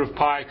 1/4 root of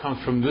pi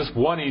comes from this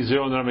one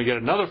E0, and then I'm going to get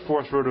another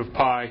 4th root of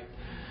pi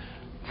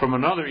from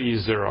another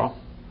E0.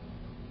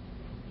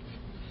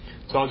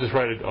 So I'll just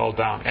write it all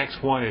down.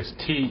 x1 is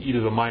t e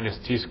to the minus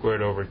t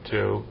squared over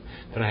 2.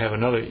 Then I have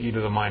another e to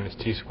the minus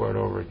t squared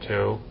over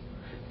 2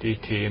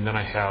 dt, and then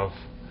I have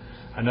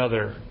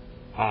another,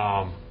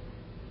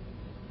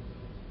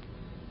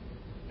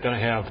 then I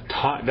have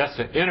time. That's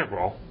the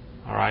integral,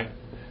 all right?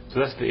 So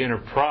that's the inner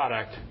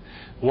product.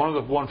 One of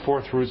the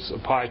 1/4 roots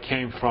of pi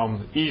came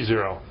from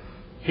E0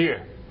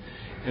 here.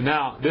 And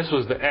now this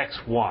was the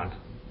x1,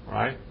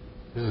 right?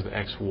 This is the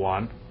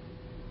x1.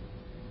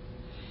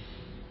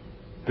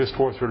 This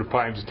 4th root of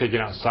pi I'm just taking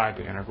outside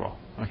the integral.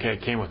 Okay,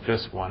 it came with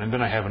this one. And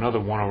then I have another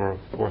 1 over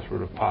 4th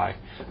root of pi.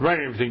 I'm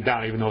writing everything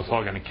down even though it's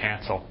all going to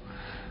cancel.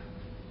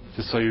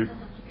 Just so you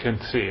can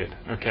see it.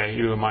 Okay,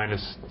 e to the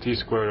minus t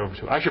squared over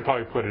 2. I should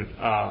probably put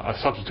a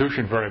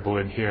substitution variable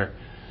in here,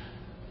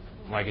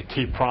 like a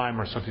t prime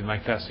or something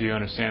like that, so you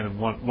understand that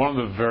one of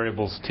the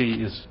variables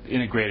t is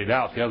integrated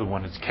out, the other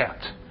one is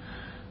kept,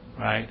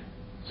 right?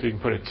 So you can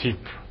put a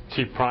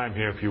t prime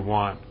here if you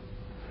want,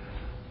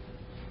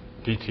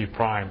 dt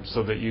prime,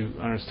 so that you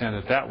understand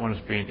that that one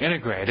is being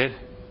integrated.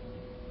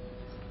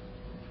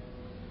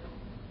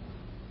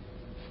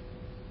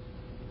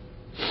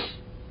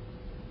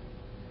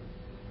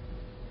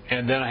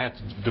 And then I have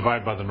to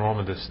divide by the norm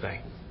of this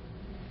thing.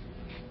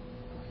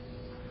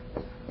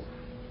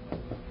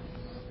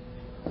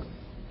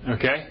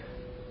 Okay?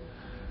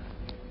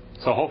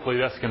 So hopefully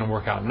that's going to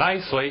work out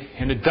nicely,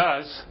 and it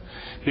does,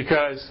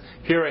 because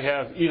here I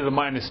have e to the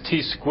minus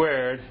t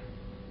squared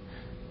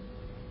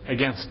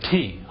against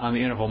t on the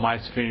interval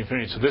minus infinity to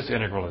infinity, so this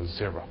integral is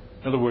 0.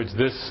 In other words,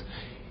 this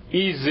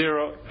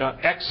x0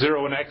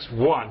 and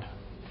x1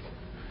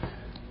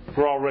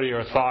 were already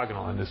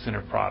orthogonal in this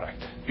inner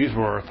product. These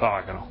were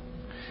orthogonal.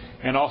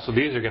 And also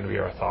these are going to be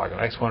orthogonal.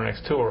 x1 and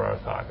x2 are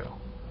orthogonal.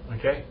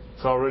 Okay?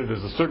 So already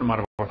there's a certain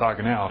amount of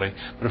orthogonality,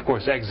 but of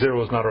course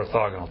x0 is not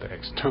orthogonal to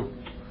x2.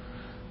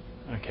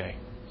 Okay,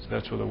 so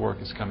that's where the work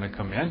is going to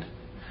come in.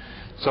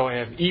 So I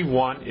have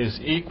E1 is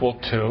equal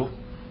to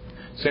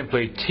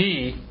simply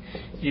t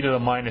e to the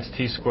minus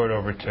t squared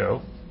over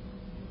 2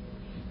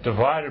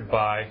 divided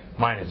by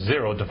minus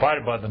 0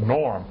 divided by the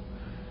norm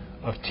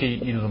of t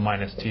e to the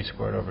minus t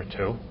squared over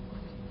 2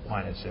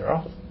 minus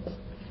 0.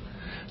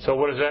 So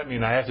what does that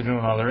mean? I have to do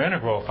another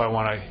integral if I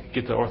want to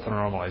get the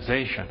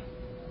orthonormalization.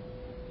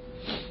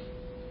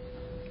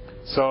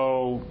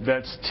 So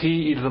that's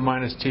t e to the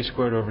minus t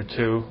squared over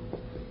 2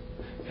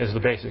 is the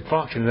basic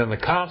function. And then the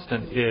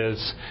constant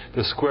is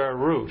the square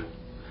root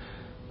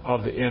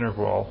of the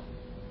integral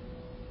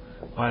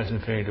minus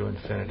infinity to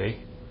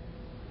infinity.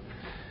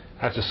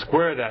 I have to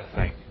square that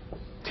thing.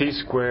 T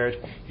squared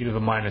e to the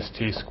minus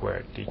t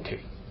squared dt.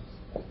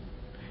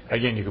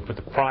 Again, you can put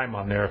the prime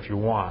on there if you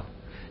want,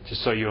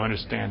 just so you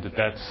understand that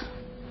that's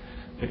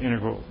the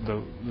integral,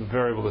 the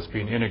variable that's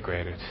being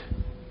integrated.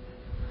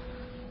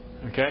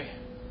 Okay?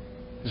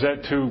 Is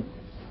that too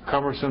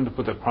cumbersome to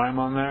put the prime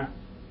on there?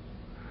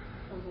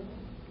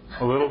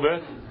 A little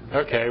bit?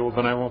 Okay, well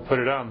then I won't put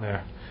it on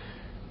there.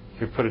 You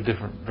could put a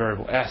different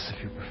variable, s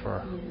if you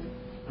prefer.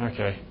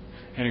 Okay,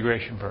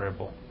 integration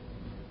variable.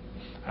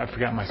 I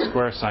forgot my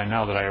square sign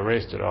now that I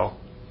erased it all.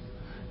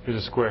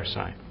 Here's a square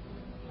sign.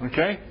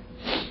 Okay?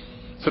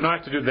 So now I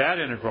have to do that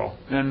integral.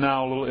 And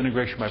now a little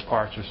integration by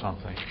parts or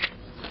something.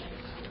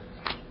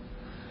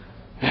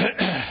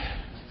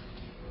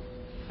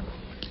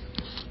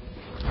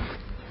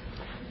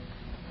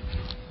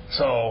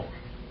 So,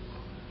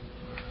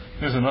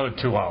 there's another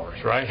 2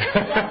 hours, right?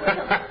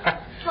 Yeah,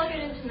 plug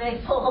it into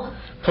Maple.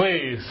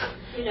 Please,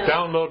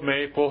 download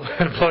Maple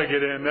and plug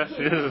it in. This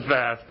is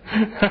fast.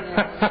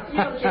 Yeah. You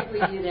don't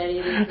typically do that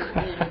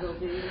either,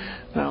 do you?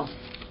 No,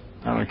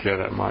 I don't care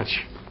that much.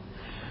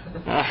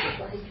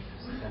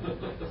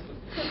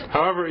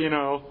 However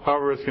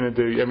it's going to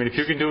do. I mean, if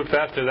you can do it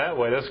faster that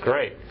way, that's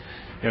great.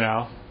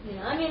 Yeah,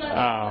 I mean,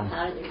 I don't know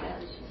how to do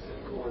that. It's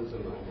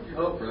just,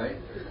 Hope, right?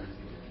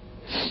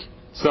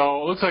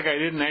 So it looks like I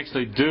didn't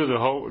actually do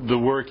the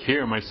work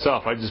here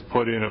myself. I just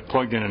plugged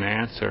in an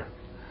answer.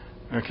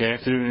 Okay, I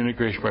have to do an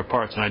integration by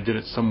parts, and I did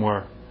it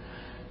somewhere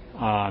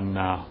on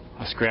a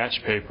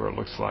scratch paper, it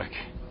looks like.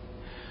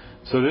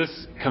 So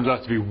this comes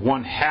out to be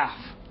 1/2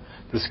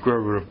 the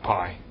square root of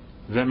pi.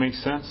 Does that make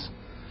sense?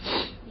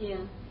 yeah.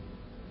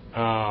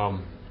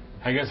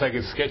 I guess I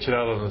could sketch it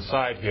out on the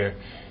side here.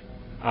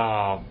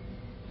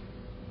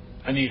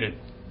 I needed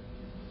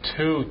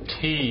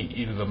 2t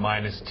e to the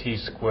minus t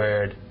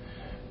squared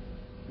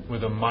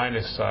with a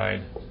minus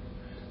sign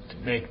to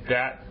make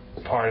that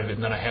part of it,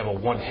 and then I have a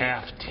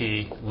 1/2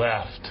 t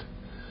left,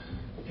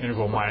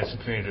 integral minus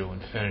infinity to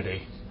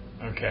infinity.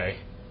 Okay.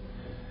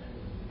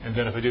 And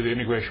then if I do the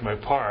integration by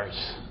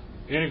parts,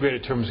 the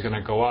integrated term is going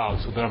to go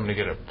out, so then I'm going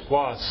to get a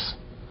plus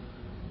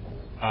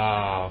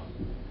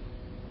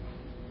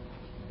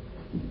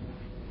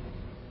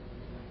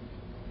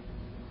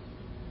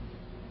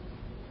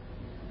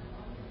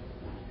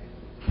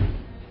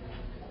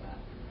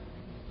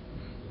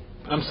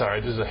I'm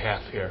sorry, this is a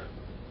half here.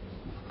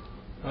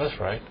 Oh, that's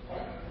right.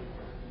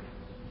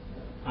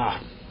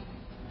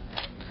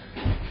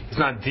 It's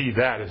not d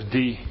that, it's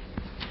d.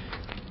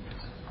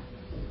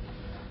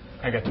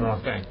 I got the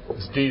wrong thing.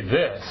 It's d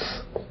this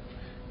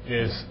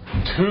is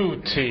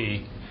 2t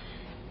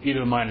e to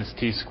the minus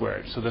t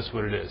squared. So that's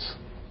what it is.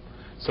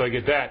 So I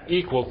get that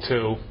equal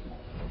to,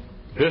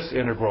 this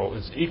integral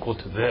is equal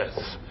to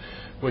this,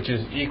 which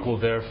is equal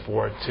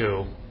therefore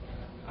to,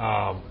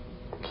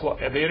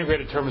 the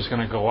integrated term is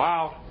going to go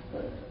out.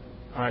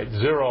 All right,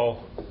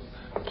 0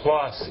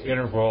 plus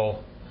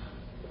integral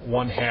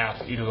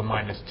 1/2 e to the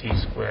minus t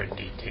squared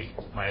dt,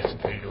 minus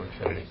infinity to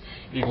infinity,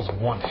 equals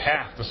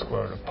 1/2 the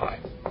square root of pi.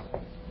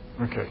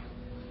 Okay.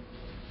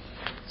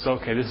 So,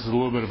 okay, this is a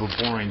little bit of a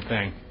boring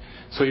thing.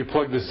 So you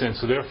plug this in.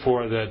 So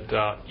therefore that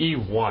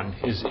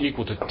E1 is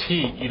equal to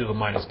t e to the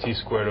minus t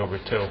squared over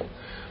 2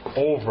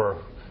 over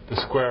the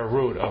square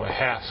root of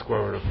 1/2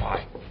 square root of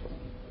pi.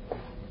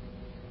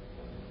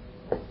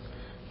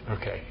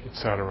 Okay,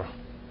 etc.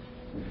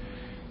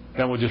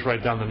 Then we'll just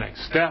write down the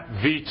next step.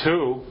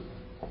 V2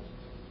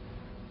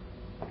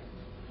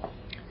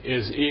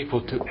 is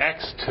equal to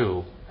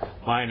x2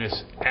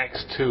 minus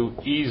x2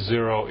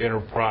 E0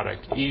 inner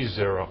product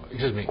E0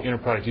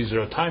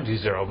 times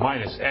E0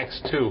 minus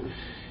x2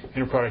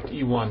 inner product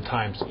E1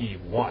 times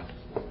E1.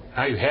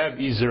 Now you have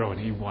E0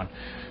 and E1,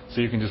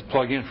 so you can just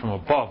plug in from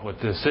above what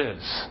this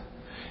is.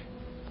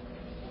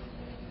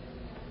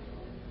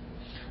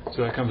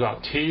 So that comes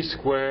out t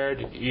squared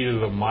e to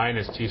the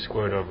minus t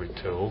squared over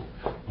 2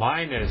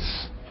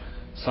 minus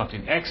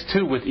something.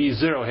 x2 with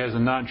E0 has a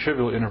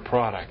non-trivial inner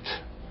product.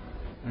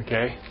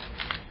 Okay?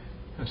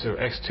 And so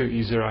x2,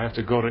 E0, I have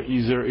to go to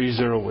E0.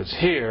 E0 was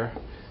here.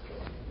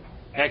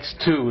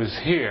 x2 is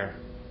here.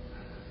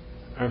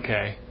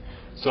 Okay?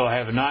 So I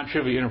have a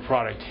non-trivial inner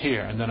product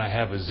here, and then I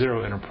have a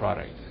 0 inner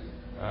product.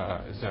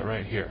 Is that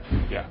right here?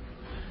 Yeah.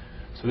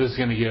 So this is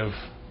going to give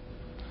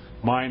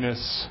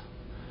minus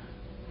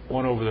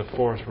 1 over the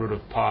 4th root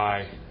of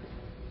pi,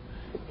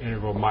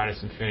 integral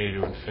minus infinity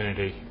to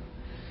infinity,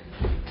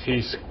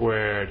 t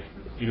squared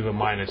e to the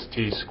minus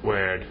t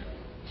squared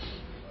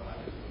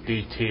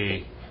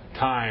dt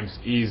times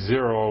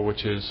E0,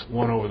 which is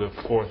 1 over the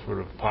 4th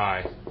root of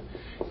pi,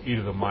 e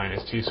to the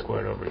minus t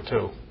squared over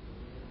 2.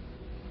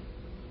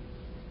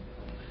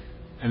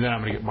 And then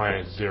I'm going to get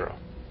minus 0.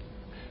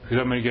 Because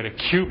I'm going to get a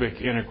cubic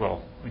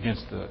integral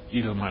against the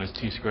e to the minus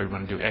t squared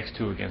when I do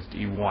x2 against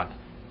E1.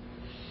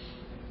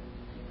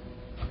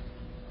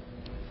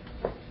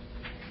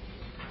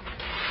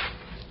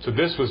 So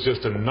this was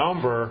just a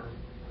number,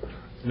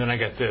 and then I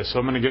get this. So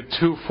I'm going to get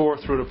 2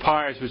 4th root of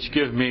pi's, which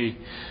give me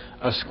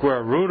a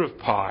square root of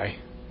pi.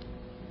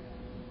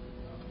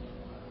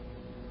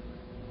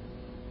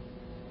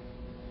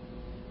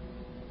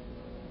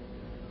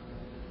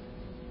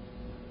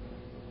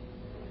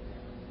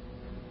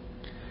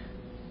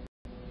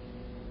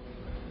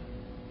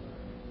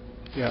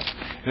 Yeah.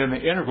 And then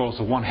the integral is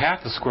the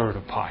 1/2 the square root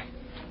of pi.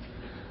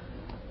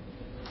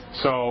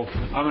 So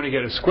I'm going to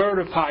get a square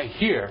root of pi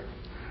here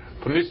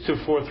from these 2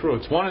 4th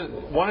roots.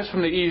 One is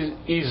from the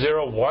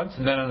E0 once,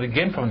 and then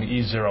again from the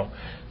E0.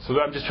 So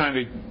I'm just trying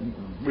to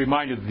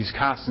remind you that these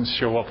constants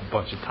show up a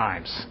bunch of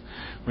times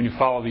when you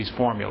follow these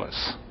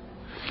formulas.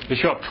 They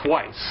show up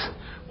twice.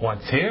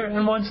 Once here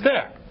and once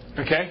there.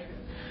 Okay?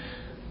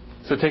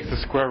 So it takes the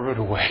square root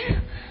away.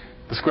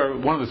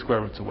 One of the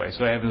square roots away.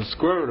 So I have the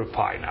square root of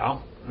pi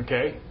now.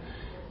 Okay?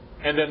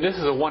 And then this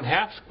is a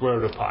 1/2 square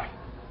root of pi.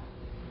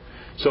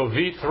 So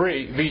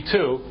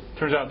V2,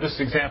 turns out this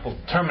example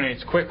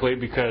terminates quickly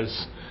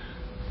because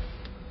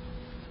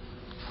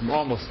I'm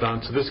almost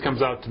done. So this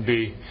comes out to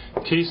be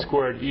t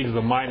squared e to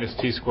the minus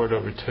t squared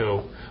over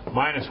 2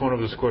 minus 1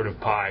 over the square root of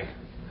pi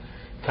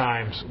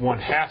times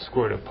 1/2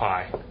 square root of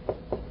pi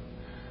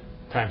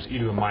times e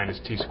to the minus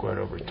t squared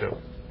over 2.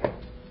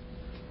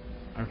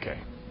 Okay.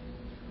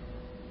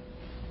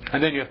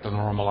 And then you have to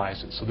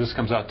normalize it. So this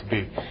comes out to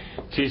be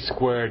t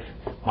squared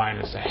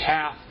minus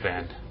 1/2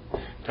 then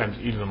times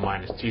e to the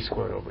minus t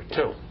squared over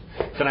 2.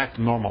 Then I have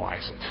to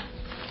normalize it.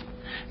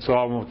 So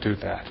I won't do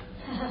that.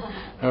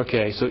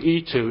 Okay, so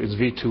E2 is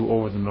V2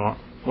 over the norm.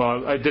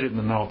 Well, I did it in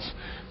the notes,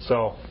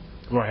 so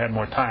where I had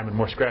more time and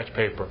more scratch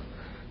paper.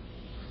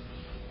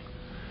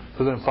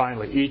 So then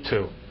finally,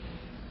 E2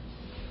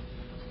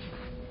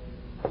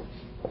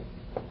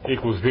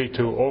 equals V2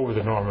 over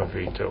the norm of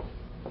V2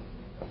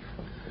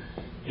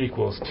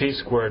 equals t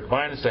squared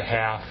minus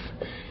 1/2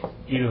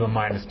 e to the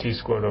minus t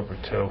squared over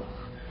 2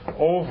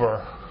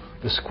 over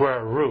the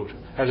square root.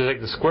 I have to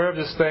take the square of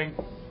this thing,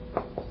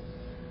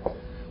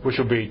 which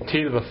will be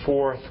t to the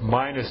fourth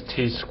minus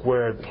t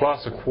squared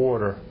plus a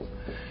quarter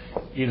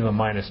e to the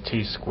minus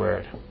t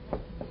squared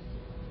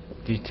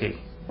dt.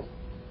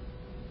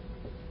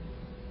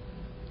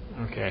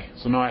 Okay,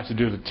 so now I have to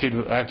do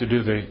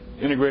the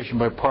integration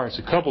by parts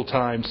a couple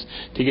times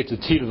to get to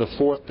t to the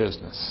fourth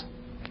business.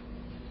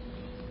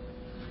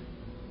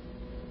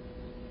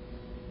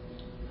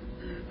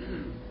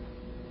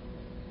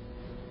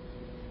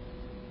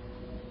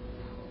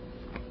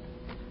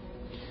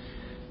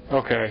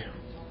 Okay.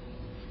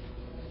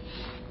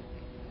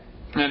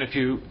 And if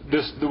you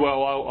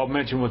I'll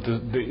mention what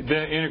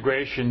the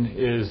integration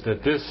is,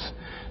 that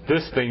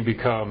this thing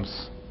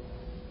becomes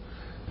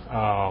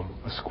a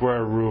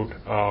square root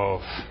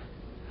of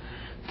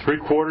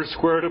 3/4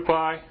 square root of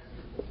pi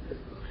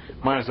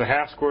minus a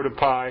half square root of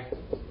pi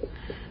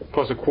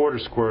plus a quarter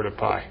square root of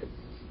pi.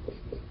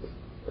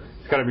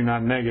 It's got to be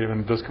non-negative,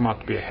 and it does come out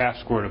to be a half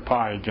square root of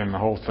pi again, the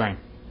whole thing.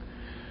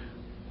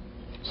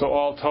 So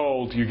all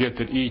told, you get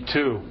that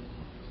E2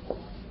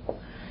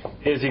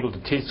 is equal to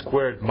t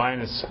squared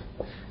minus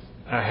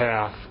a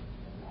half.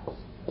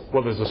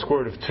 Well, there's a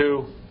square root of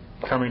 2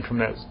 coming from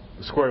that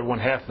square root of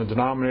 1/2 in the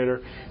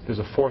denominator. There's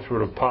a fourth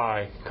root of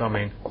pi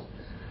coming,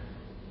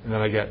 and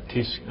then I get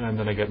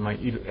my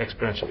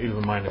exponential e to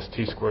the minus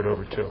t squared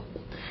over 2.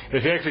 And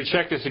if you actually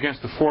check this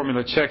against the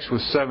formula, it checks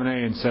with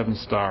 7a and 7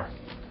 star.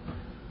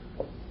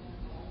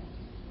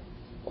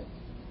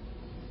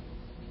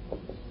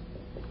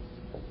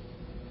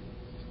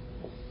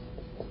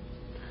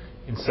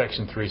 In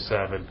section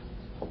 3.7.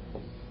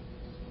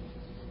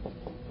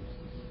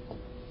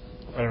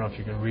 I don't know if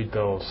you can read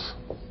those.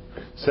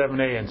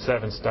 7a and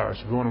 7 stars.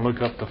 If you want to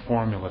look up the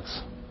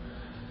formulas.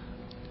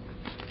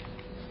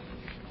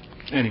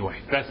 Anyway,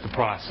 that's the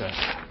process.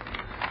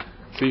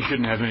 So you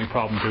shouldn't have any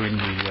problem doing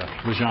the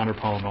Legendre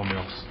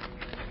polynomials.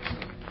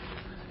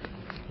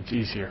 It's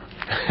easier.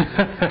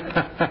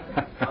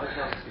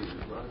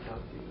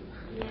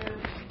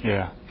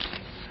 Yeah.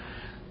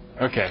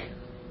 Okay.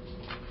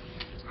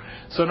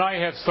 So now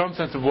you have some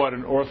sense of what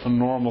an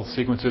orthonormal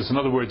sequence is. In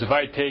other words, if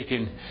I had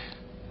taken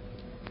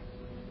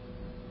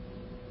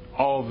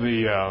all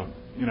the,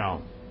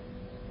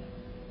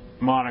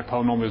 monic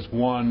polynomials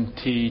 1,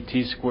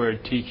 t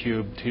squared, t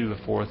cubed, t to the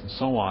fourth, and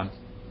so on,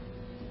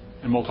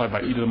 and multiplied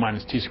by e to the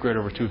minus t squared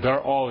over 2, they're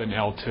all in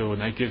L2,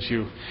 and that gives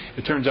you,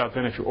 it turns out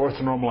then if you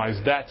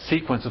orthonormalize that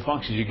sequence of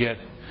functions, you get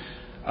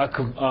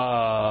an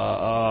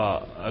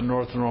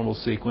orthonormal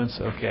sequence,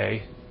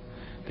 okay,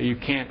 that you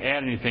can't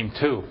add anything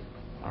to.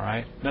 All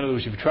right. In other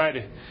words, if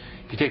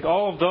you take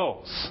all of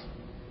those,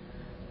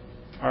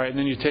 all right, and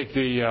then you take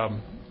the,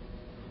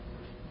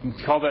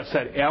 call that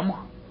set M,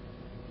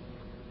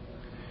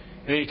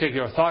 and then you take the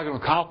orthogonal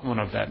complement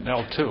of that in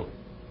L2,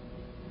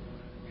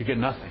 you get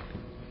nothing.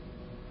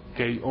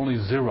 Okay, only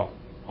 0.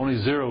 Only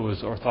 0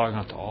 is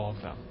orthogonal to all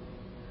of them.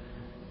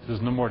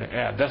 There's no more to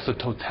add. That's the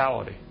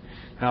totality.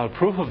 Now, the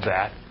proof of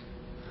that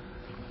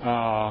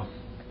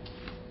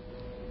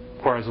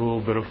requires a little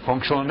bit of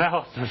functional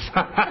analysis.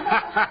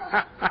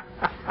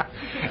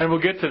 And we'll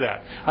get to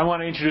that. I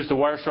want to introduce the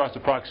Weierstrass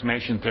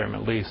approximation theorem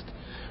at least,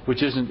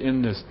 which isn't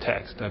in this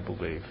text, I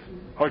believe.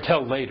 Or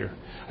till later.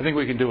 I think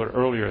we can do it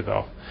earlier,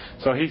 though.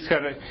 So he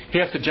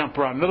has to jump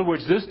around. In other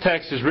words, this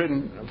text is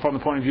written from the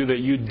point of view that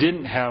you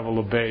didn't have a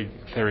Lebesgue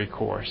theory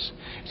course.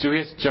 So he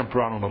has to jump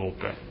around a little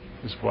bit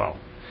as well.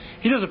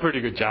 He does a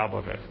pretty good job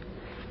of it.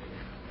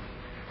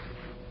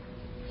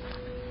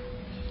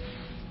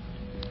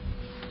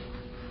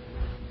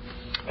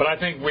 But I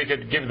think we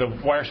could give the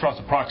Weierstrass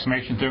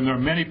approximation theorem. There are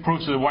many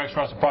proofs of the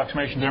Weierstrass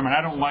approximation theorem, and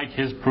I don't like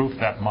his proof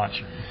that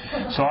much.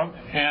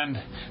 And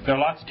there are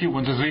lots of cute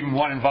ones. There's even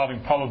one involving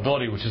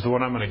probability, which is the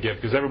one I'm going to give,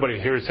 because everybody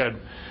here has had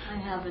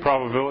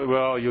probability.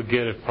 Well, you'll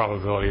get it,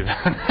 probability.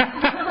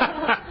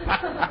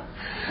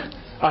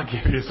 I'll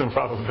give you some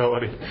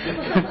probability.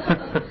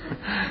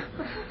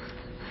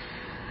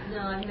 No,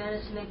 I've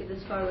managed to make it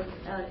this far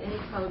without any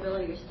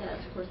probability or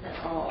stats, of course, at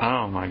all.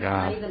 Oh, my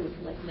God. Not even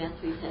like Math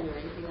 310 or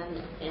anything. I don't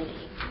know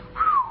any.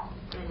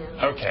 I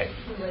know. Okay.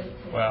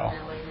 Well.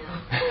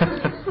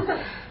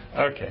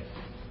 Okay.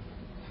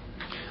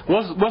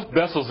 What's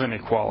Bessel's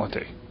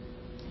inequality?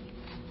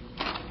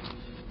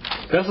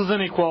 Bessel's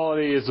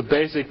inequality is a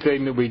basic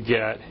thing that we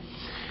get.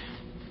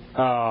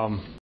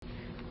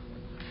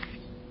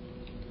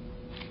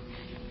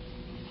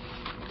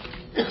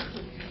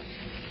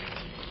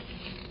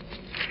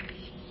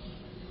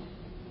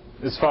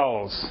 As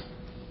follows.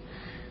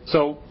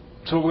 So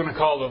we're going to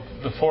call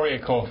the Fourier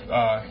coefficient.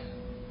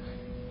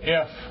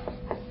 If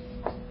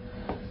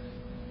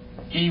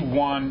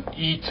E1,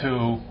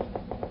 E2,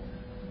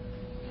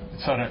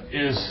 etc.,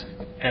 is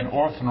an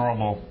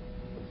orthonormal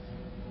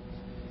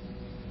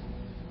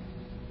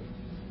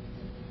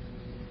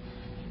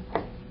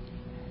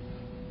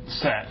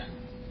set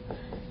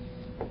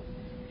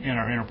in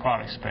our inner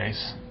product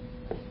space,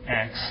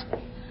 X,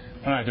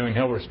 we're not doing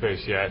Hilbert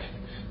space yet,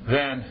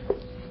 then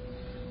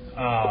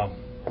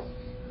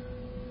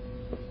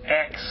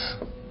X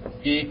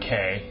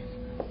EK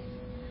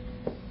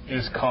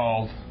is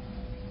called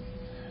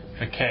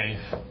the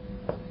kth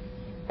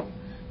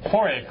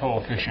Fourier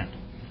coefficient.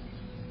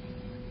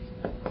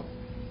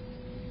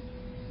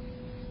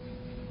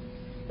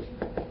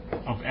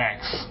 Of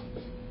x.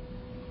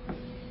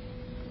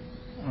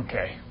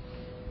 Okay.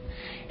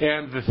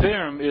 And the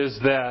theorem is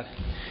that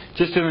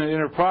just in the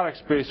inner product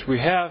space we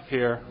have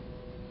here,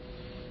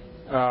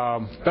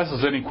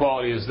 Bessel's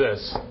inequality is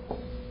this.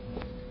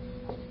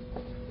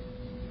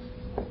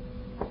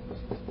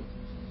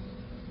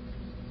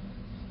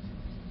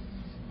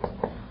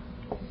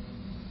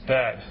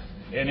 That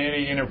in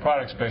any inner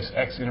product space,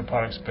 X inner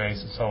product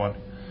space and so on,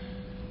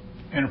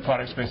 inner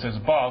product space as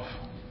above,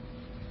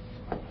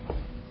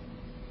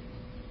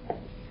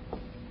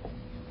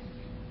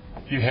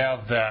 you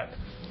have that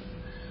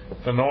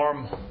the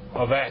norm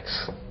of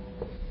X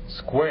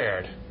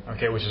squared,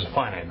 okay, which is a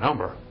finite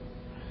number,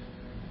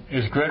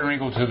 is greater or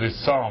equal to the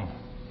sum,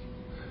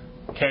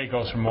 k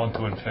goes from 1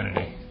 to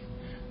infinity,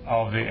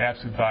 of the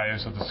absolute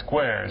values of the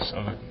squares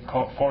of the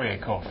Fourier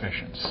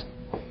coefficients.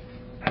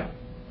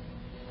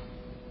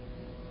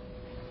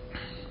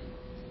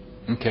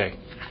 Okay,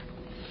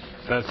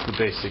 that's the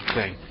basic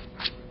thing.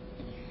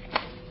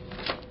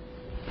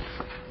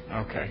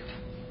 Okay.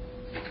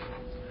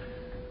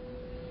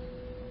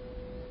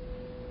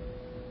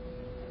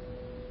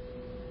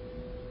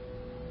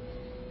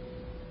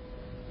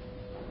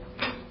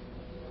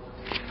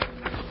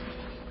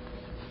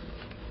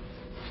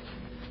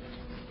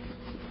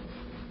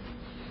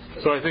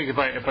 So I think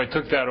if I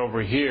took that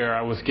over here,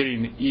 I was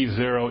getting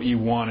E0,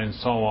 E1, and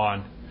so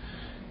on.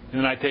 And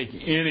then I take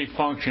any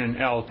function in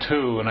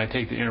L2, and I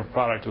take the inner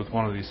product with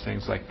one of these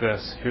things like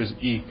this. Here's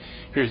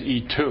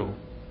E2,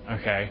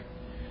 okay?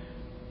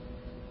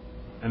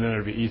 And then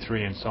there'd be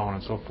E3 and so on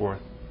and so forth.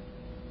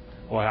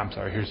 Well, I'm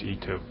sorry, here's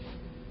E2.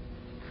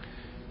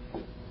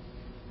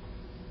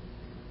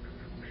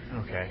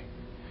 Okay.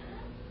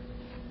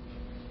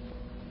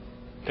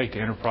 Take the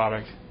inner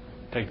product,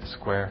 take the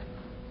square,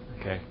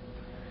 okay?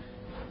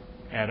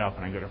 Add up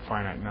and I get a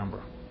finite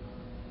number.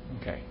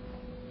 Okay.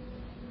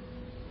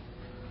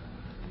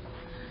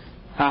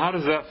 Now how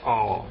does that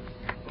follow?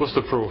 What's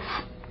the proof?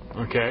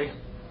 Okay.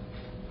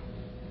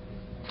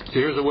 So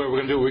here's the way we're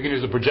going to do it. We can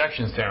use the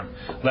projections theorem.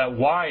 Let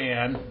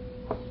yn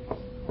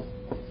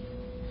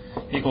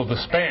equal the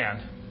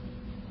span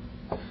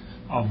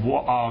of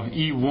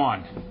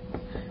E1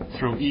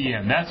 through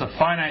En. That's a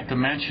finite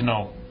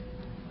dimensional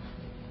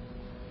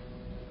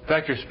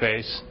vector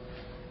space,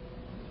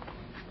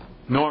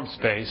 norm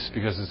space,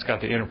 because it's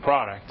got the inner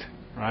product,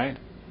 right?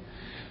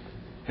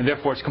 And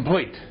therefore it's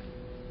complete.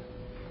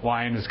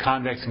 Yn is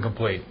convex and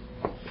complete.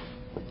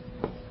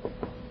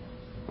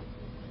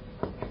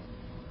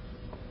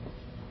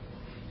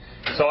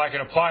 So I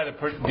can apply the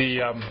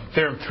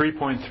theorem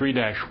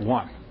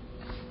 3.3-1.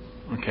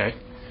 Okay.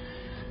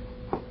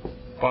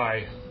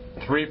 By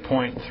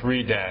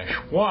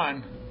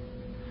 3.3-1,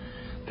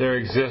 there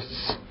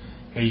exists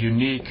a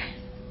unique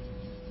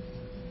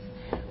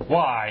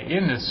y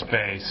in this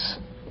space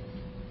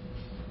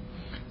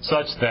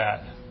such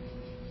that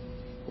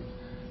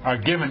our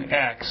given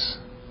x,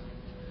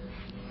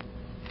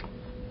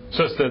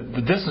 such that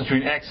the distance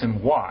between x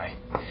and y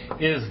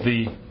is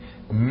the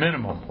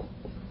minimum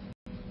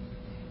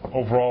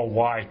overall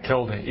y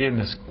tilde in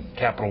this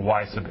capital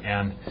Y sub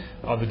n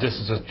of the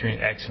distances between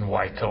x and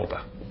y tilde.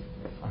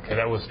 Okay,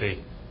 that was the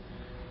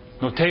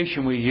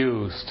notation we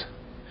used.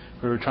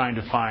 We were trying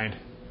to find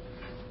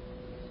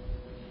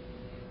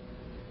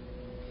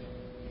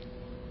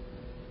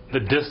the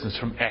distance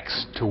from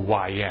x to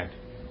yn.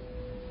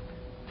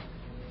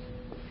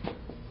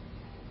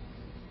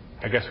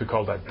 I guess we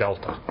call that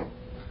delta.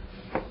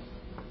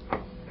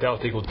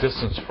 Delta equals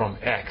distance from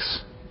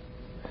x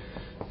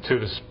to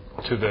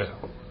the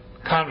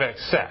convex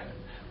set,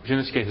 which in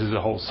this case is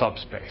the whole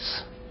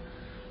subspace.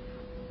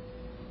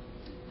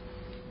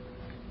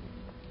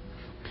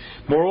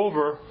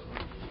 Moreover,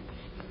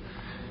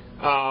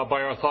 by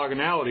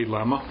orthogonality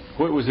lemma,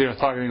 what was the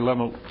orthogonality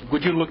lemma?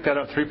 Would you look that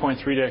up,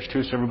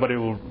 3.3-2, so everybody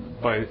will,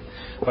 by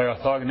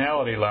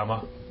orthogonality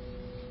lemma,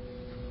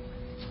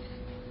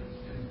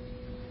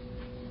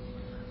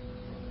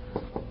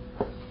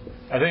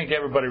 I think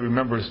everybody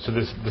remembers to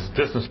this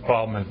distance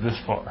problem is this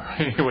far.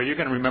 Anyway, you're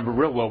going to remember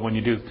real well when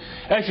you do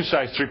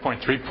exercise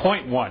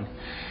 3.3.1,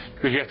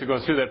 because you have to go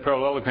through that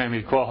parallelogram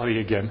equality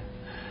again,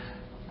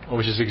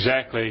 which is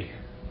exactly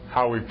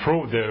how we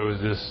proved there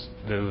was this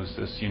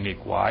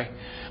unique y.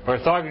 By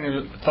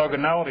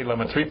orthogonality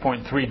lemma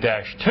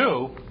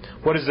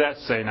 3.3-2, what does that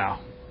say now?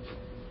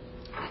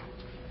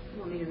 You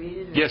want me to read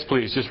it? Yes,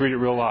 please. Just read it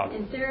real loud.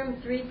 In theorem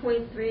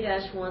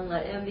 3.3-1,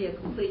 let M be a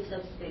complete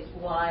subspace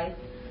Y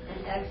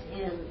and X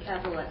in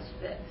capital X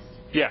fixed.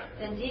 Yeah.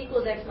 And D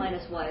equals X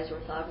minus Y is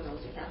orthogonal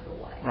to capital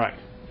Y. Right.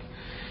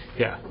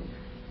 Yeah.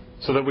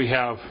 So that we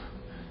have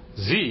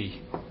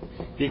Z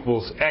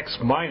equals X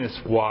minus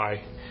Y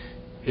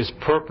is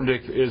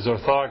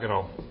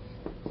orthogonal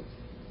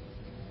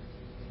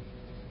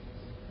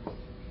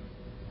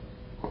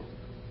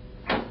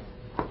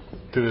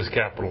to this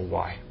capital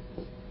Y.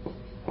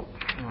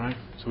 All right.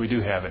 So we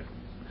do have it.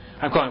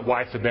 I'm calling it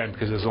y sub n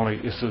because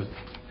it's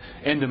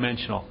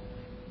n-dimensional,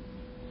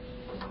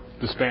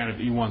 the span of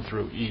E1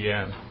 through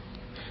En.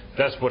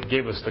 That's what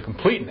gave us the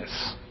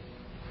completeness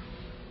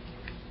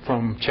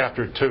from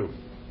chapter 2,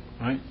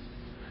 right?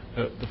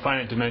 The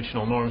finite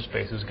dimensional norm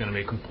space is going to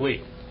be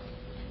complete.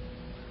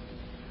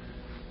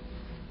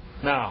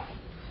 Now,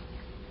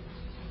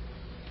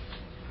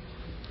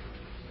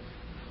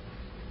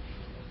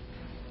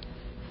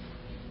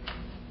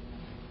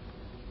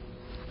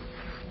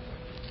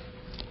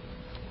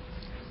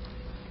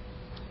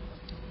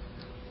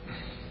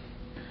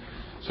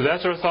 so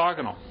that's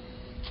orthogonal.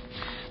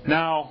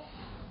 Now,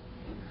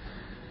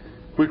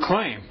 we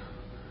claim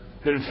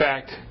that in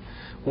fact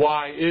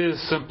y is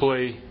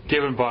simply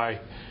given by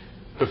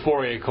the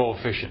Fourier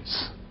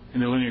coefficients in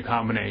the linear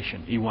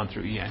combination E1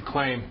 through En.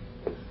 Claim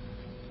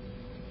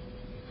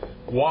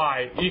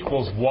y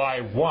equals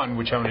y1,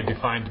 which I'm going to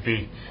define to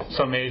be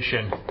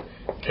summation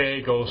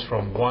k goes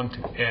from 1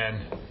 to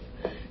n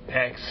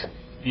x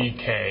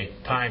ek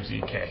times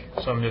ek.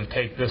 So I'm going to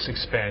take this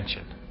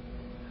expansion.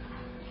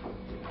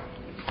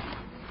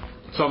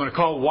 So I'm going to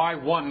call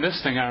y1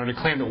 this thing. I'm going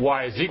to claim that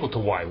y is equal to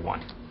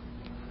y1.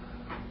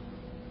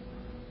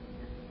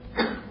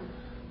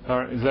 All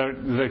right, is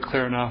that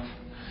clear enough?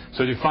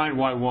 So define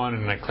y1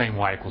 and I claim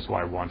y equals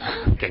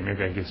y1. Okay,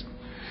 maybe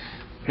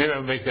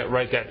I'll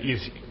write that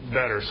easy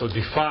better. So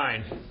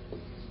define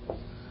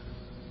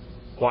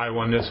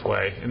y1 this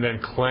way and then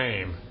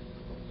claim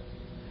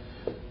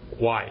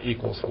y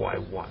equals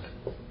y1.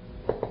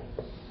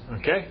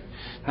 Okay?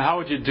 Now how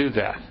would you do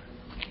that?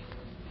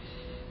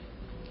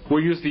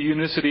 We'll use the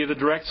unicity of the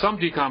direct sum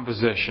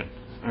decomposition.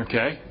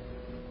 Okay?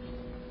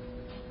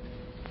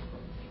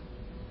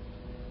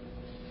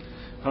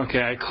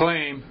 Okay, I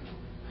claim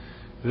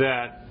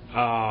that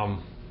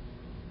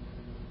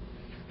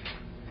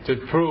to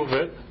prove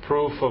it,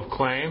 proof of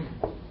claim,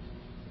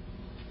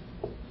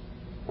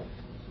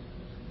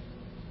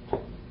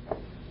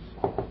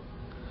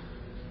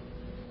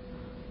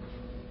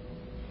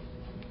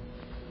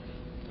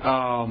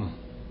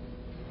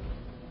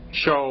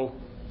 show,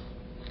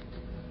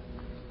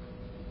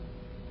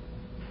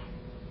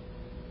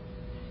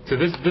 so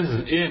this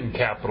is in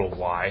capital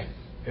Y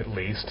at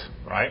least,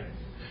 right?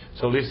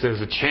 So at least there's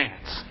a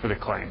chance for the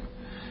claim.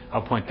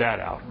 I'll point that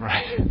out,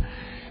 right?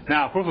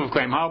 Now, proof of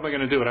claim, how am I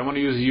going to do it? I want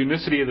to use the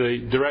unicity of the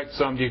direct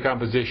sum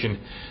decomposition.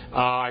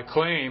 I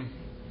claim,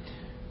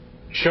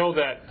 show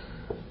that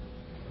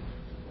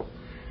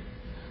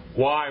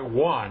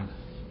y1,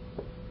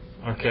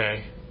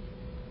 okay,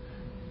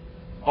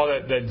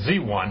 that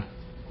z1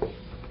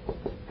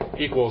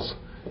 equals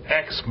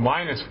x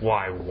minus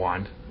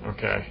y1,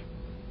 okay,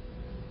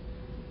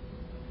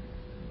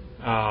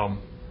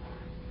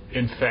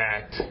 in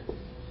fact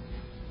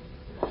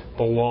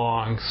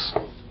belongs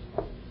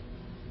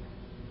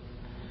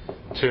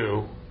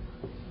to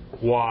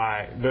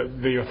y,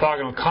 the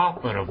orthogonal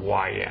complement of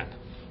yn.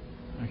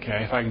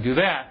 Okay, if I can do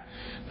that,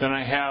 then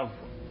I have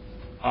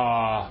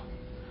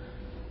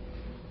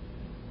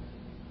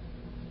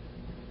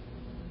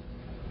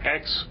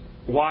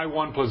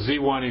y1 plus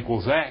z1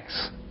 equals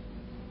x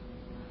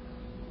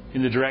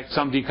in the direct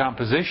sum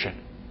decomposition.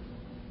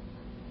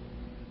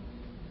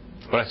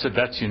 But I said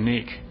that's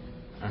unique.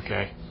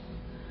 Okay.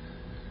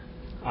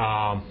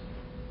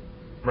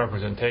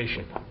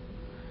 Representation.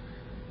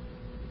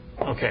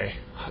 Okay,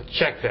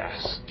 check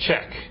this.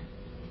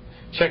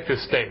 Check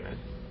this statement.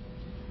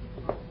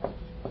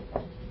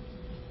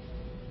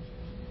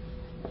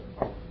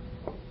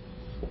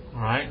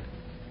 All right.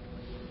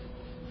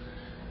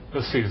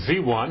 Let's see.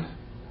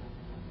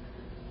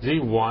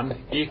 Z1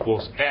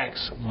 equals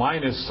x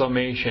minus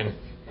summation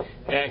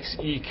x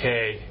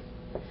ek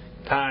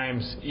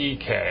times ek.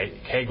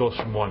 K goes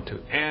from 1 to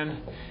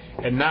n.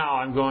 And now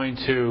I'm going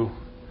to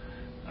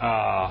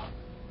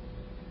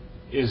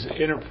is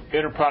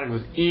inner product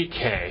with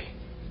ek,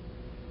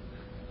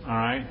 all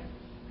right,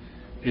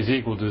 is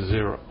equal to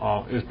 0.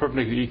 Is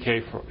perpendicular to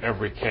ek for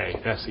every k.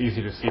 That's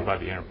easy to see by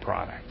the inner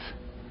product.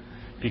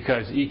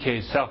 Because ek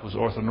itself is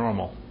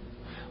orthonormal.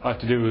 All I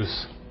have to do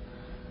is,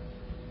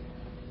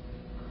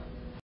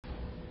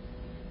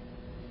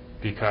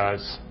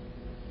 because,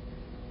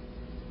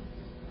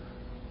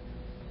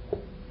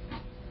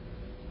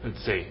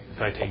 let's see,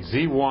 if I take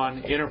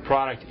Z1, inner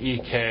product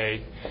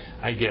ek,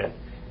 I get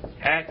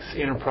x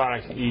inner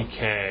product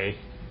ek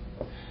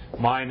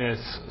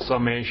minus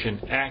summation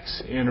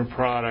x inner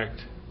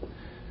product,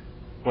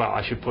 well,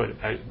 I should put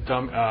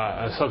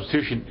a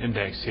substitution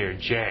index here,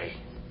 j.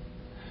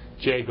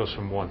 J goes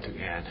from 1 to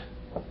n.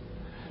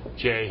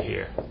 J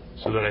here.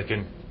 So that I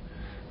can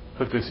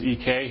put this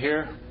ek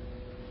here.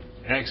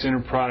 X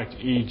inner product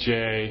ej,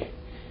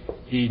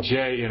 ej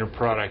inner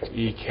product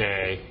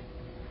ek.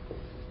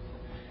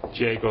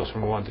 J goes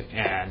from 1 to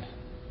n.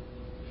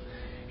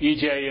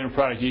 Ej inner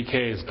product ek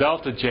is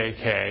delta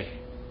jk.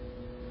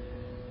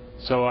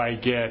 So I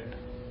get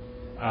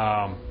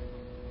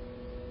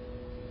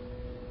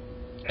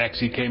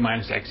xek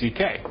minus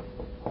xek.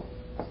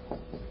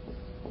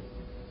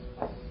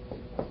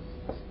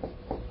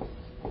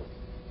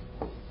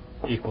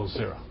 Equals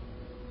 0.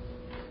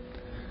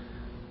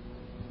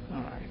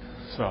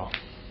 So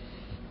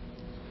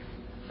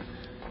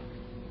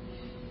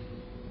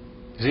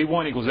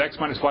Z1 equals x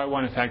minus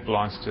y1 in fact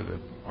belongs to the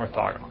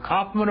orthogonal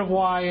complement of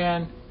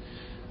yn,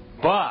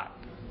 but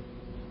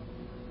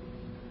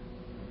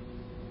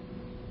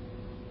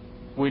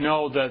we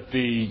know that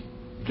the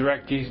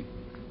direct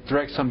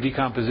sum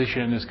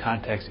decomposition in this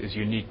context is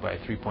unique by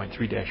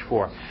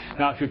 3.3-4.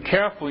 Now, if you're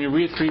careful and you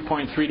read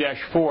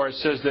 3.3-4, it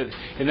says that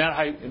in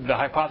that the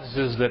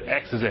hypothesis is that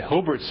X is a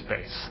Hilbert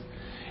space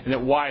and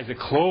that Y is a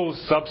closed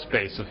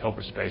subspace of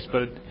Hilbert space.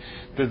 But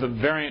the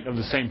variant of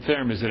the same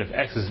theorem is that if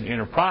X is an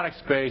inner product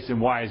space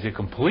and Y is a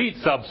complete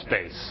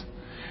subspace,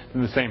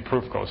 then the same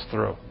proof goes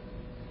through.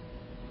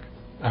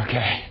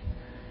 Okay.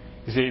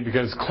 You see,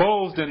 because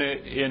closed in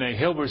a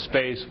Hilbert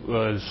space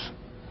was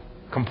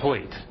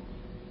complete.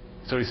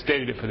 So he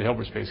stated it for the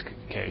Hilbert space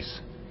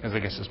case, because I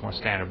guess it's more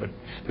standard. But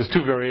there's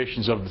two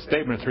variations of the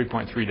statement of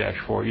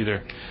 3.3-4,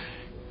 either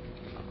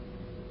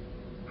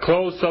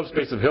closed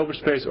subspace of Hilbert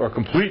space or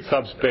complete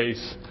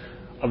subspace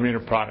of an inner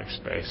product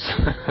space.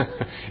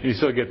 And you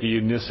still get the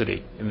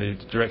unicity in the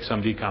direct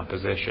sum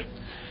decomposition.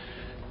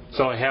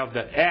 So I have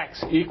that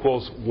X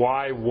equals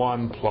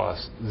Y1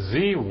 plus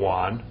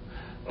Z1,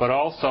 but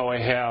also I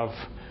have,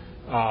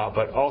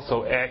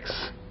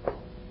 X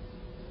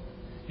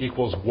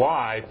equals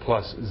Y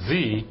plus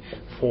Z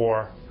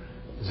for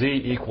Z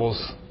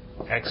equals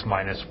X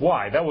minus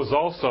Y. That was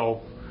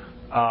also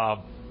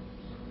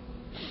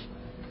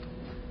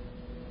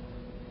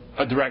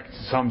a direct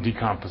sum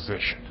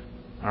decomposition.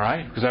 All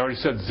right? Because I already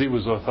said Z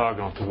was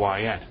orthogonal to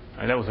Yn.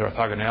 And that was the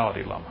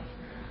orthogonality lemma.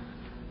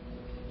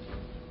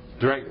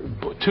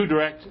 Two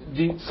direct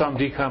sum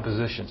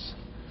decompositions.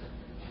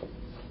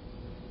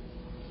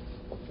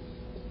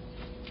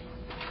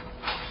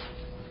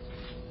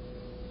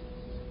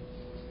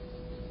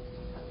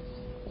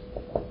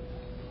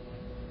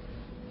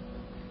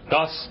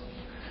 Thus,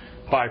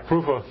 by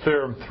proof of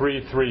theorem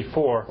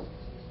 3.3.4,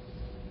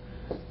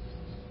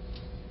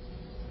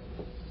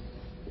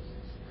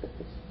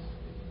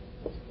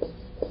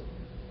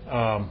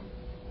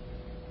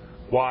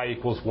 Y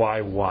equals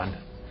Y1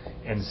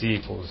 and Z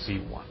equals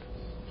Z1.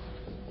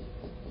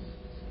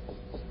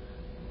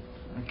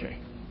 Okay.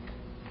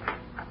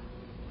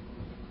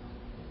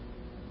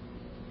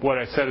 What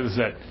I said is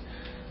that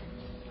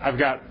I've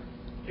got,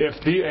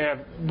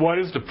 what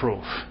is the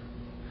proof?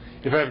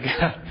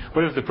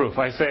 What is the proof?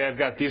 I say I've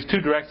got these two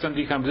direct sum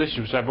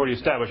decompositions, which I've already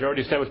established. I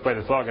already established by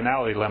the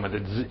orthogonality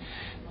lemma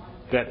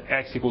that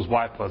X equals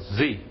Y plus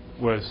Z,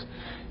 whereas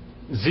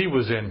Z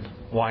was in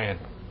Yn.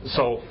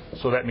 So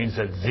that means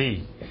that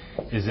Z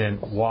is in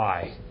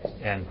Y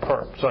and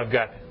perp. So I've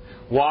got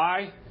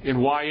Y in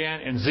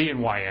Yn and Z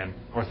in Yn,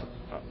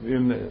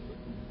 in the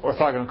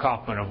orthogonal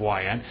complement of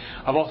Yn.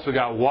 I've also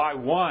got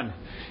Y1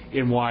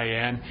 in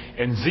Yn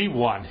and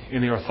Z1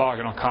 in the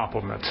orthogonal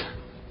complement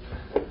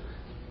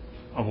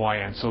of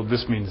Yn. So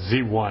this means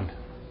Z1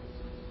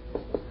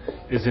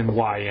 is in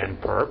Yn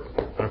perp.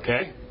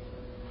 Okay?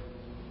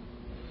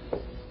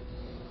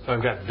 So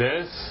I've got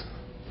this.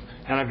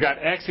 And I've got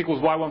X equals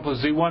Y1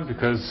 plus Z1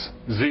 because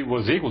Z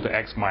was equal to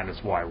X minus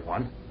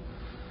Y1.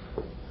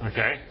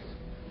 Okay?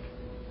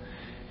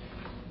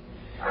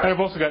 And I've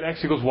also got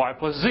X equals Y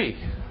plus Z.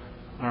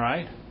 All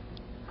right?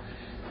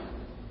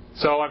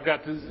 So I've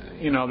got this,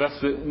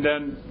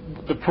 then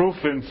the proof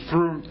in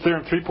theorem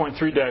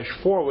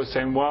 3.3-4 was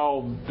saying,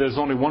 well, there's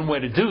only one way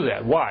to do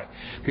that. Why?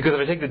 Because if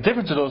I take the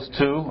difference of those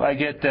two, I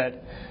get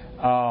that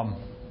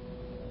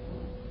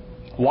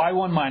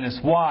Y1 minus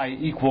Y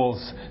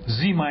equals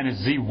Z minus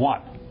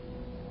Z1.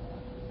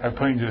 By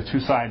putting the two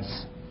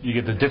sides, you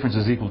get the difference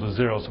is equal to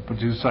 0. So put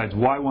two sides,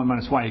 Y1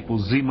 minus Y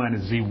equals Z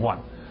minus Z1.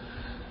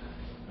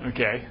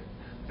 Okay?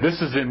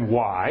 This is in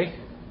Y.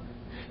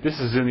 This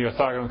is in the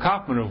orthogonal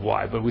complement of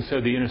Y, but we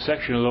said the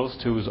intersection of those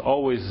two is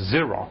always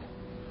 0.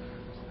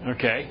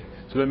 Okay?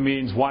 So that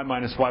means Y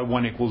minus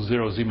Y1 equals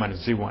 0, Z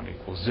minus Z1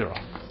 equals 0.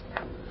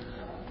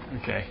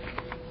 Okay?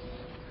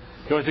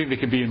 The only thing that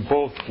can be in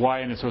both Y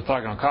and its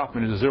orthogonal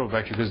complement is a 0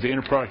 vector, because the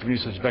inner product of any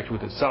such vector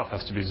with itself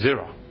has to be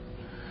 0.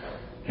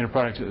 Inner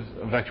product of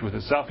a vector with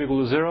itself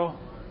equal to 0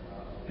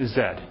 is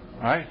Z.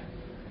 Right?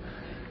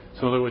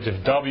 So in other words,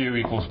 if W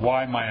equals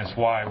Y minus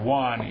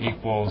Y1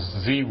 equals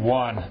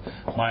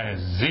Z1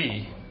 minus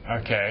Z,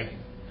 okay,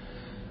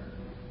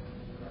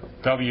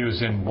 W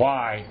is in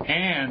Y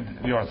and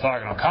the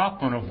orthogonal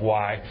complement of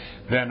Y,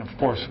 then of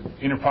course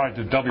inner product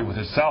of W with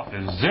itself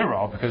is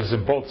 0 because it's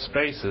in both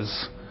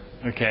spaces.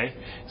 Okay,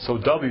 so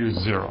W is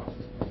 0.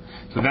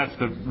 So that's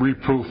the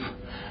reproof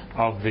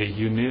of the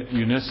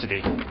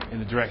unicity in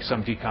the direct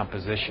sum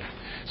decomposition.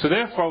 So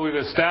therefore we've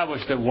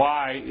established that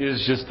Y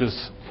is just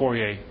this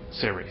Fourier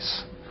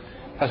series.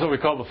 That's what we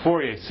call the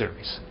Fourier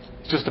series.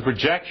 It's just a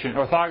projection,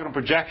 orthogonal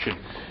projection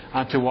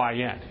onto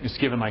Yn. It's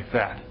given like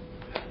that.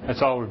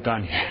 That's all we've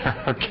done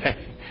here. Okay?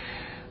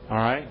 All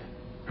right?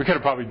 We could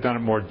have probably done it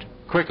more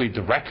quickly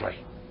directly,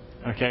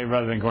 okay,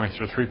 rather than going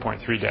through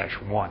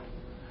 3.3-1.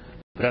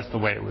 But that's the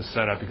way it was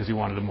set up because he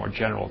wanted a more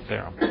general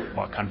theorem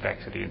about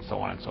convexity and so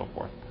on and so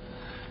forth.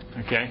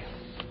 Okay?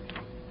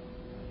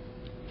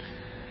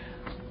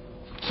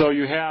 So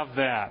you have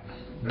that.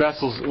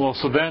 Bessel's, well,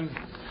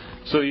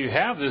 so you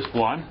have this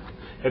one,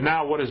 and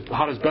now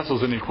how does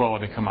Bessel's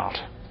inequality come out?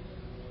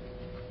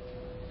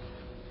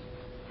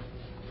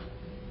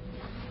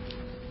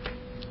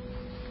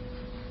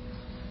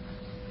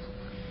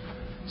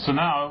 So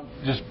now,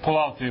 just pull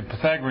out the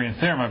Pythagorean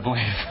theorem, I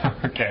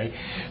believe. Okay.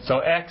 So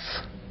x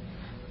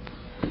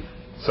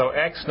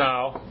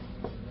now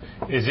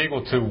is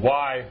equal to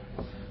y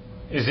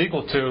is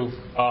equal to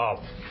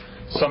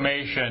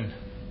summation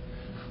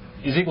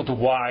is equal to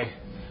y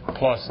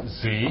plus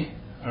z.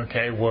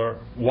 Okay, where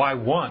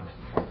y1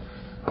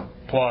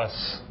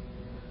 plus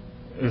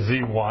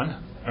z1.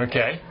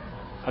 Okay,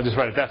 I'll just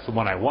write it. That's the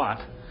one I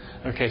want.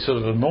 Okay, so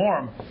the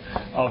norm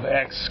of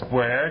x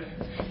squared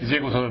is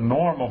equal to the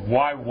norm of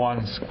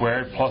y1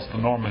 squared plus the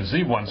norm of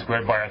z1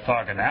 squared by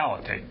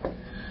orthogonality.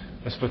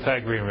 This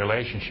Pythagorean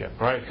relationship,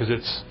 right? Because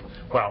it's,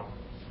 well,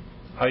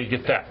 how do you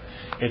get that?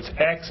 It's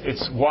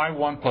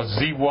y1 plus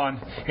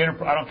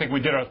z1. I don't think we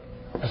did a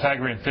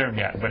Pythagorean theorem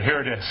yet, but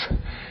here it is.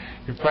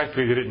 You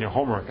practically did it in your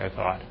homework, I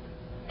thought.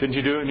 Didn't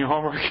you do it in your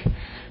homework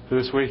for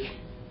this week?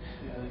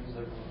 Yeah, I think it's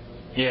like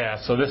Yeah,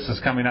 so this is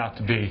coming out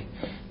to be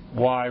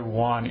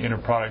y1 inner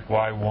product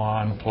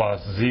y1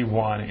 plus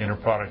z1 inner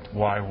product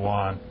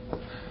y1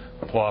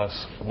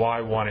 plus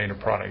y1 inner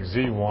product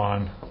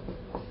z1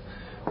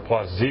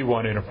 plus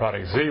z1 inner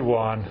product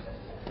z1,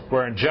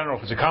 where in general,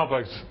 if it's a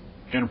complex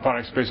inner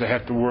product space, I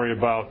have to worry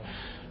about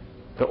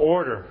the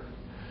order.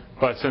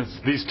 But since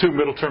these two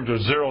middle terms are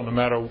zero no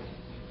matter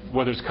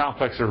whether it's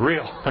complex or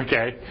real,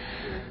 okay,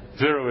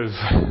 0 is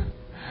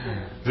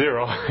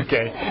 0,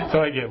 okay,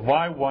 so I get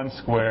y1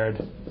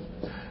 squared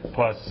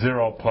plus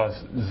 0 plus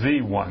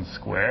z1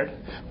 squared.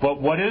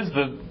 But what is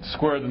the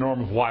square of the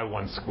norm of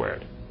y1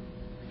 squared?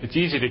 It's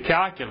easy to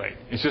calculate.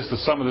 It's just the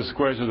sum of the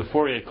squares of the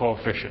Fourier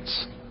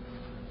coefficients,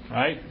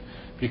 right?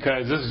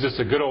 Because this is just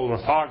a good old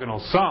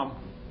orthogonal sum.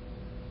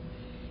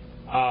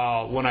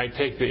 When I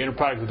take the inner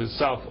product with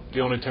itself, the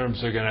only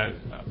terms are going to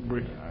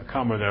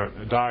come with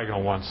the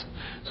diagonal ones.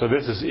 So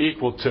this is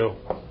equal to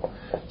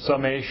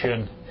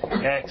summation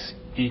x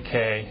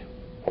ek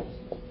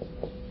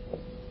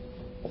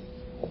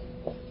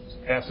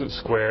absolute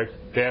squared.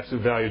 The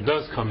absolute value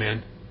does come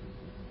in,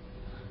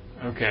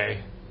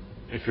 okay,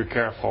 if you're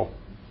careful.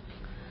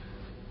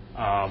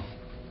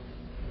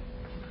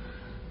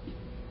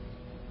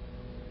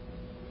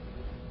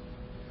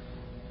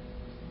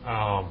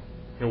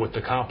 With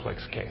the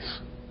complex case,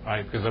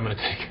 right? Because I'm going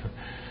to take,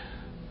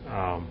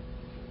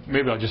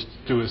 maybe I'll just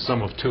do a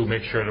sum of 2,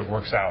 make sure it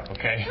works out,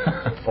 okay,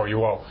 for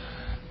you all.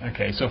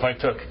 Okay, so if I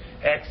took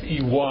x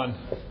e1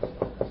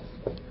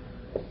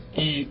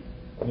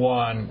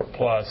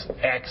 plus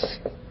x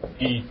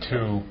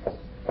e2,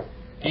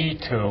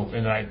 and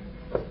then I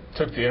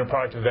took the inner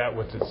product of that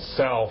with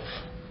itself,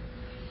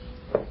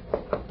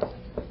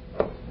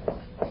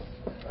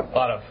 a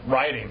lot of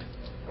writing.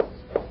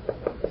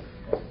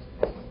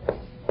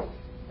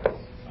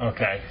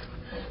 Okay,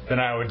 then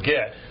I would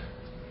get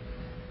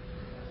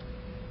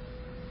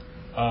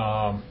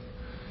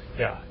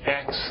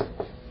x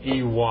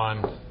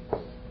e1.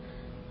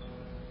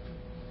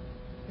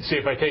 See,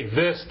 if I take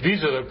this,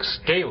 these are the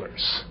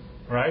scalars,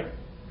 right?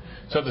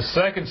 So the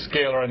second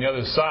scalar on the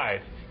other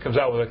side comes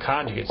out with a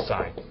conjugate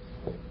sign.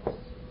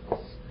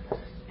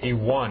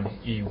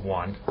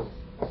 e1,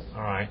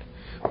 all right,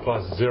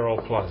 plus 0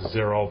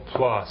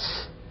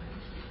 plus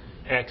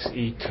x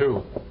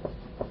e2.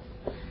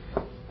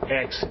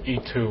 X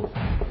e2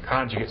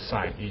 conjugate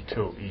sign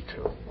e2.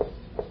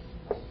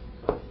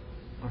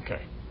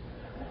 Okay.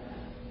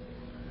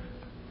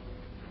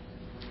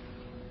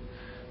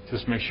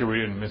 Just make sure we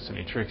didn't miss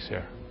any tricks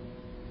here.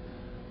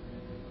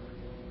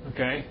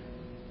 Okay.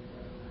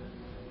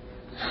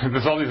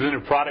 There's all these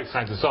inner product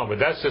signs and so on, but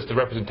that's just the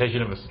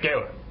representation of a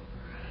scalar.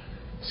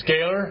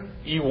 Scalar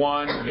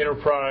e1 inner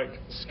product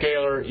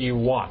scalar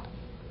e1.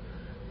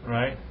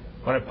 Right?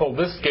 When I pull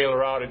this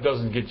scalar out, it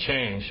doesn't get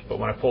changed. But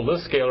when I pull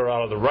this scalar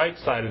out of the right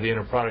side of the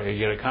inner product, I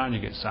get a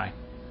conjugate sign.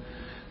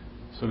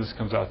 So this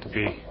comes out to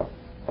be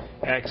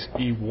x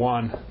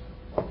e1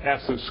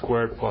 absolute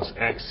squared plus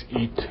x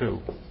e2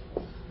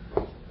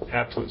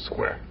 absolute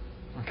square.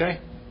 Okay?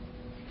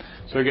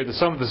 So I get the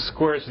sum of the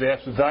squares of the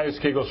absolute value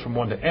scale goes from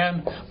 1 to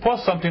n,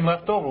 plus something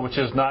left over, which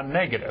is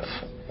non-negative.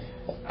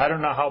 I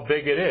don't know how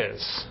big it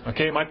is.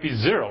 Okay, it might be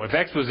 0. If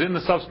x was in the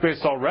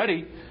subspace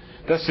already,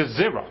 that's just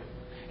 0.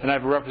 And I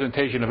have a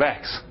representation of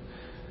x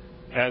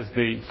as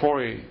the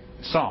Fourier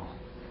sum.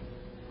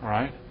 All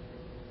right?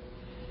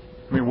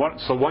 I mean,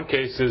 one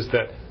case is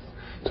that,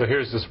 so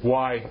here's this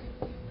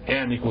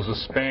yn equals the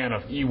span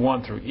of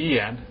e1 through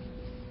en.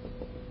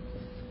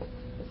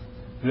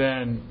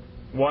 Then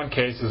one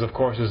case is, of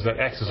course, is that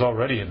x is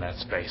already in that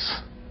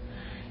space.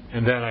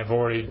 And then I've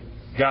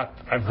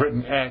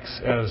written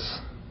x as,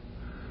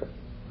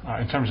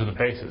 in terms of the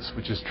basis,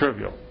 which is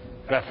trivial.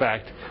 That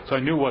fact, so I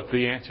knew what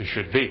the answer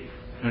should be.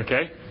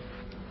 Okay?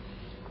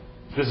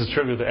 This is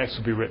trivial that x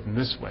will be written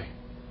this way.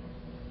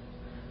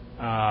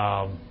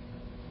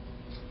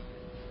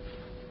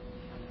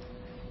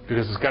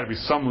 Because it's got to be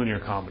some linear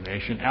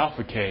combination.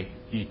 Alpha k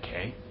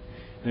ek.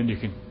 Then you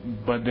can,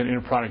 but then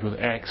inner product with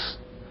x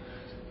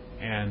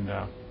and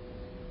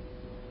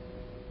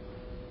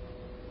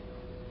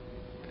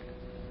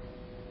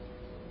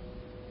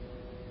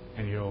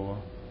you'll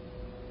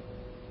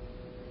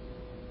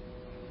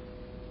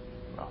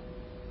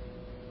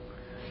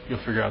you'll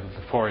figure out that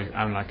the Fourier.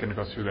 I'm not going to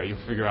go through that.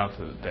 You'll figure out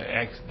that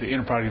the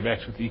inner product of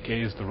x with ek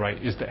is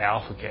the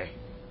alpha k.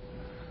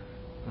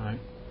 All right.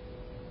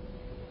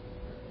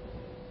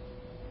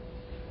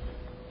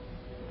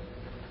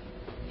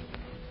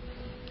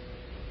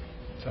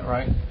 Is that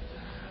right?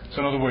 So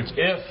in other words,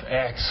 if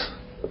x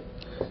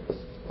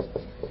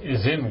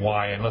is in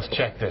yn, let's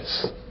check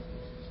this.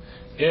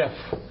 If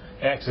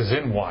x is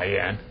in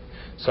yn,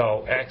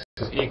 so x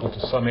is equal to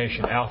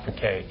summation alpha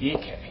k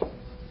ek.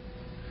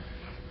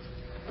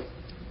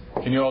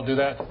 Can you all do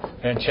that?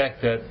 And check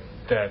that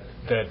the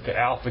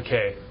alpha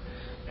k,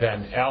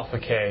 then alpha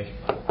k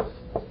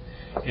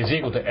is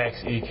equal to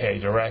x ek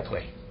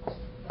directly.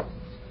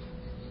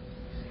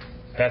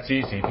 That's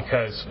easy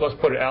because let's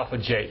put it alpha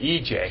j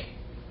ej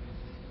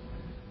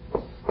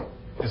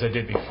as I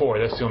did before.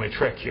 That's the only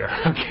trick here.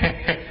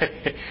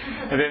 Okay.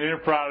 And then inner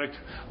product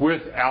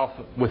with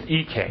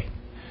ek.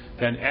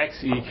 Then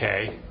x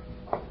ek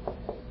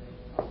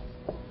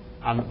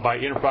by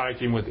inner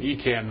producting with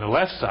ek on the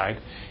left side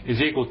is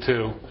equal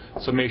to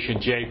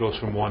summation j goes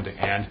from 1 to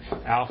n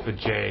alpha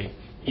j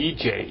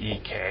ej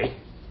ek,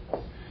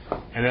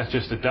 and that's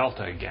just the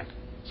delta again.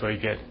 So you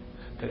get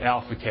that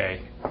alpha k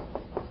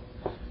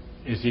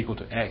is equal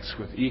to x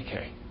with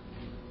ek.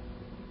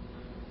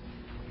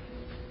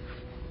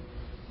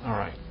 All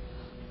right.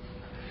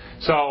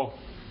 So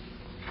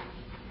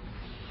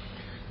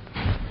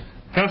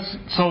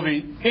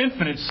the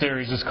infinite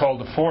series is called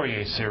the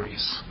Fourier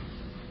series.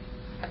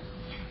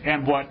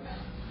 And what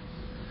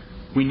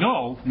we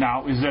know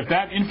now is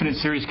that infinite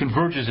series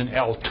converges in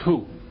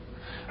L2.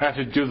 I have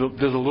to do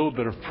there's a little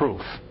bit of proof.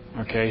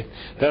 Okay,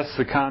 that's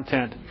the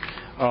content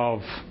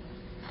of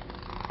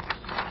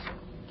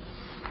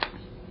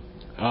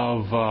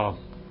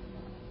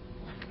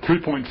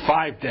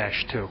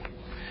 3.5-2.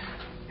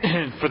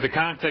 And for the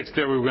context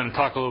there, we were going to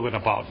talk a little bit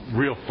about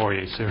real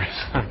Fourier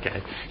series.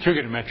 Okay,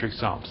 trigonometric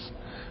sums.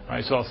 All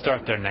right, so I'll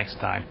start there next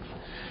time.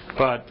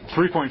 But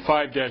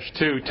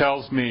 3.5-2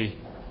 tells me,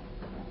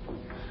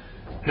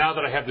 now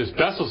that I have this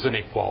Bessel's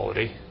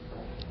inequality,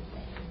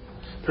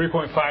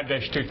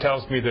 3.5-2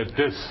 tells me that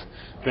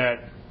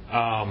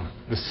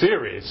the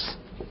series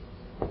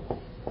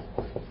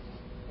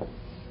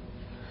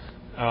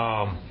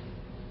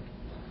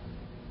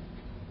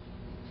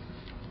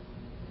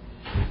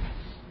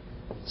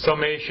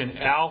summation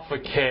alpha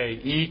k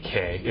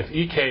ek, if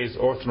ek is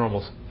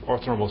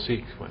orthonormal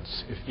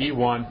sequence, if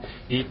E1,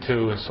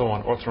 E2, and so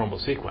on, orthonormal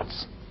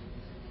sequence,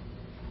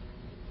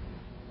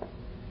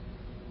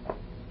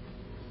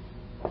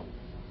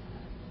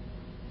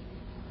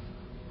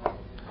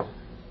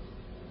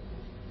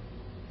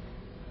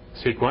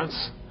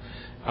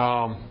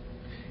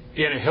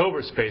 in a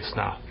Hilbert space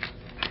now.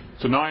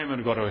 So now I'm going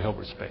to go to a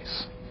Hilbert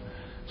space.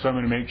 So I'm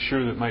going to make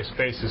sure that my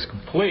space is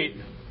complete.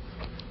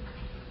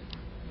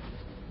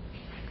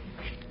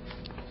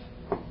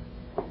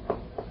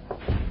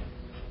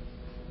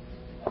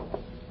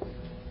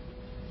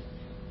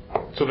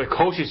 So the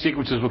Cauchy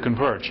sequences will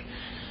converge.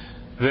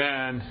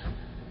 Then,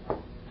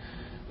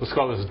 let's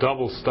call this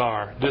double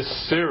star. This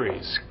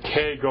series,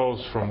 k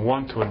goes from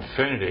 1 to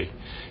infinity,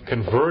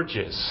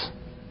 converges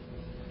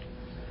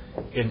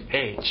in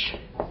H,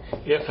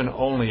 if and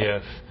only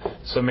if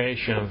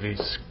summation of these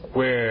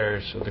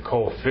squares of the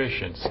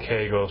coefficients,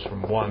 k goes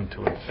from 1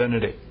 to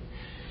infinity,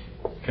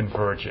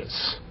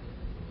 converges.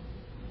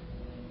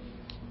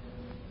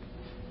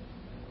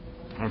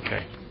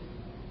 Okay.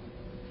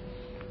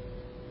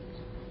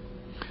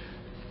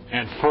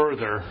 And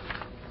further,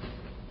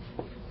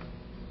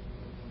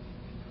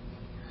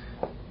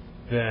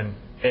 then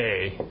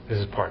A, this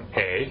is part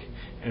A,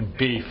 and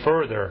B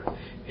further,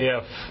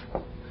 if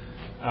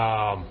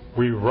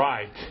we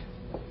write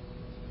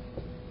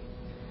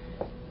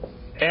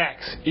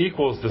x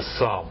equals the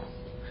sum,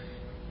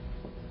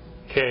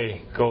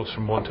 k goes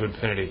from 1 to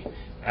infinity,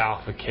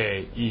 alpha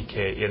k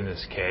ek in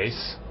this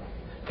case.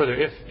 Further,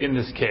 if in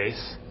this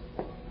case,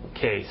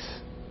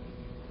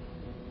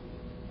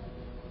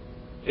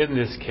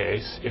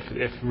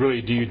 if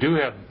really you do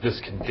have this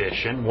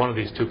condition, one of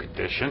these two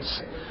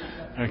conditions,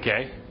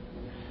 okay,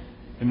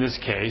 in this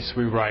case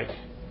we write,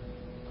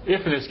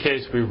 if in this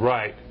case we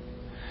write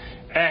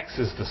x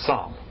is the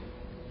sum,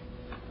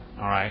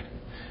 all right,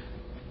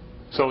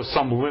 so it's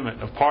some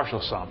limit of partial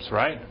sums,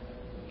 right,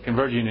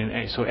 converging in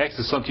A. So x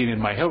is something in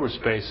my Hilbert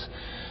space,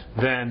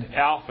 then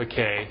alpha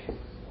k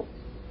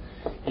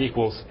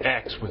equals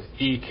x with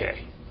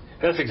ek.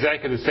 That's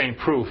exactly the same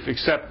proof,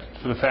 except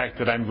for the fact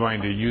that I'm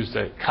going to use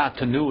the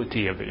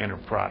continuity of the inner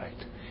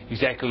product,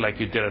 exactly like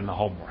you did in the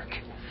homework.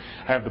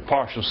 I have the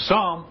partial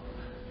sum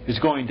is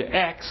going to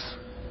x.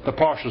 The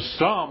partial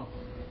sum,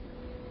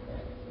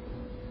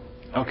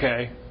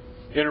 okay,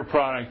 inner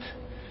product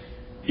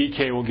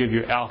ek will give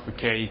you alpha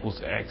k equals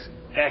x,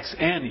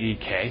 xn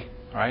ek,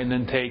 all right, and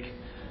then take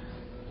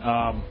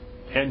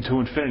n to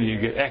infinity, you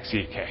get x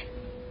ek,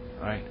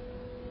 right?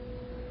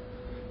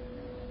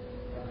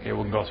 Okay,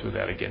 we'll go through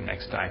that again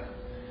next time.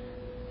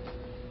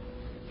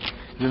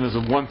 Then there's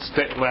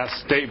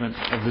last statement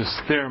of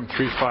this theorem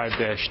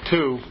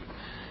 3.5-2.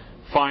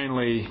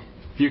 Finally,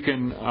 you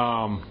can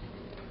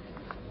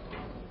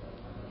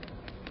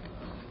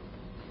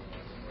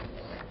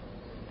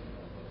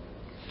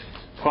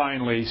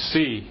finally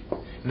see,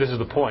 this is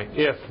the point,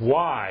 if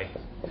y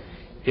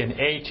in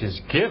H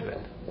is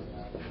given,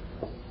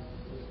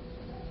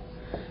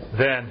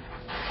 then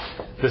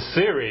the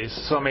series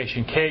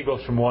summation k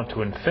goes from 1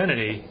 to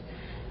infinity,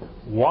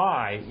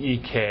 y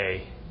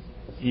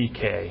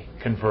ek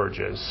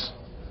converges,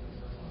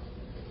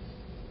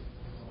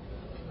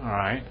 all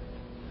right,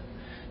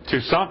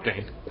 to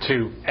something,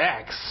 to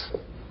x,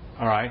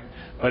 all right,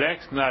 but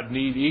x not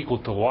need equal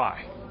to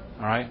y,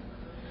 all right.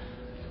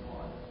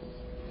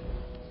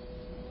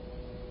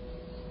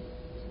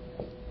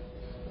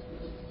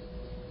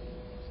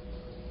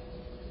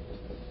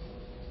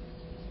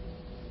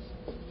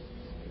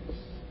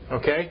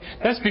 Okay,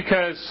 that's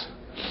because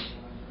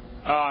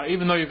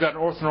even though you've got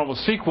an orthonormal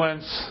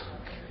sequence,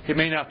 it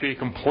may not be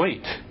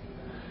complete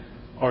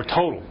or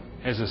total,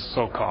 as it's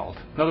so called.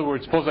 In other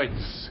words, suppose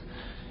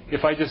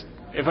if I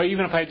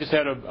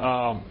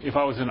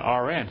was in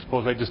Rn,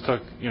 suppose I just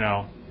took,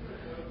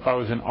 if I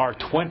was in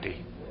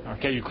R20,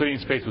 okay, Euclidean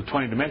space with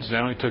 20 dimensions, I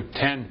only took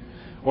 10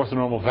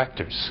 orthonormal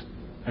vectors,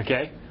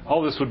 okay?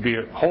 All this would be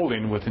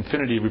holding with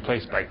infinity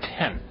replaced by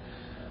 10.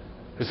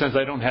 Since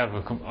I don't have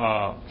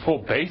a full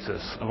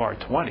basis of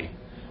R20,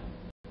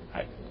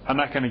 I'm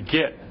not going to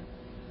get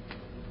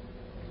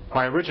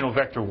my original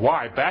vector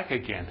y back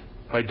again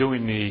by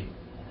doing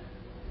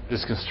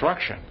this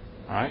construction.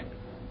 All right?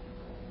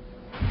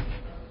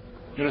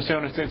 You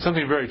understand? It's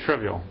something very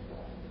trivial.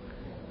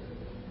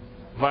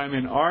 If I'm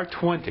in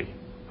R20,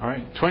 all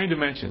right, 20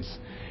 dimensions,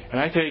 and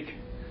I take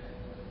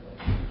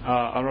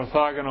an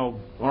orthogonal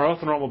or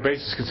orthonormal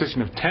basis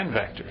consisting of 10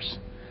 vectors,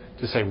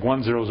 to say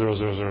 1 0 0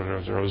 0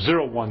 0 0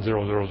 0 1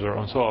 0 0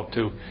 0 and so up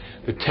to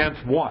the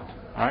 10th one.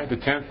 All right, the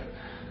 10th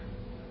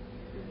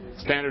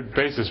standard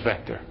basis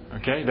vector.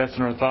 Okay, that's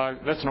an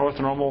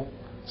orthonormal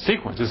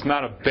sequence. It's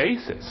not a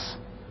basis,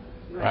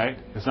 right?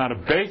 It's not a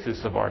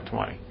basis of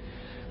R20.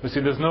 But see,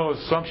 there's no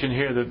assumption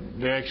here that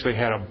they actually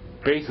had a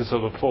basis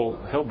of a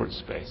full Hilbert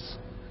space.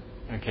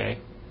 Okay,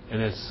 in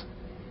this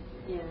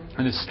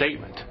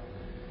statement.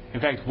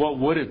 In fact, what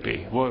would it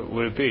be? What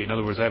would it be? In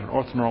other words, I have an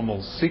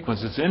orthonormal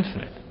sequence that's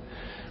infinite.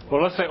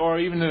 Well, let's say, or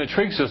even in the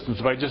trig systems,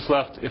 if I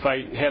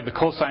had the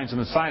cosines and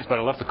the sines, but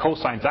I left the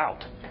cosines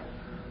out,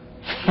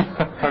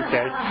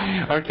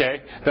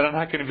 okay, then I'm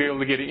not going to be able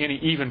to get any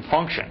even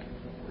function,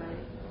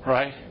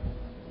 right?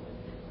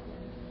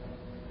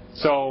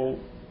 So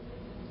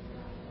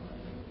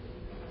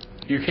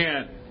you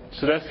can't.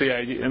 So that's the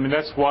idea. I mean,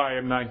 that's why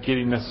I'm not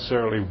getting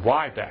necessarily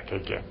y back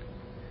again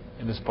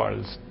in this part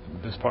of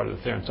this part of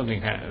the theorem.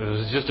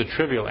 There's just a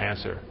trivial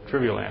answer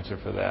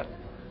for that.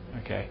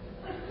 Okay.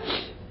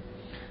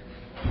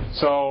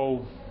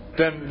 So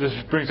then this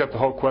brings up the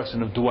whole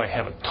question of, do I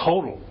have a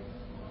total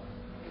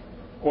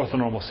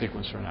orthonormal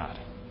sequence or not?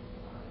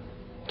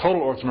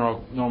 Total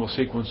orthonormal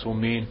sequence will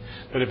mean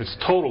that if it's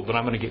total, then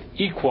I'm going to get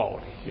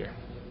equality here.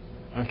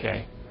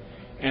 Okay?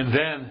 And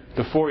then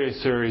the Fourier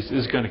series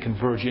is going to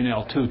converge in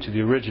L2 to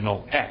the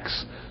original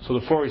x. So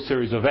the Fourier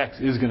series of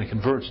x is going to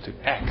converge to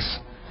x.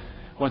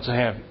 Once I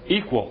have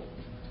equal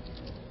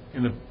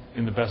in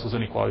the Bessel's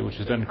inequality, which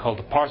is then called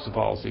the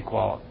Parsifal's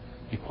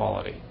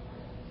equality.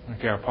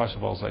 Okay, or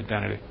Parsifal's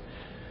identity.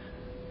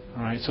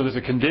 All right, so there's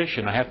a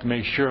condition. I have to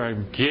make sure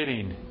I'm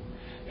getting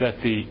that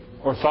the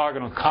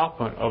orthogonal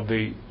complement of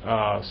the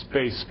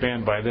space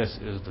spanned by this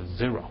is the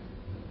 0.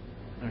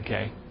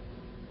 Okay?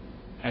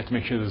 I have to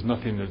make sure there's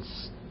nothing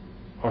that's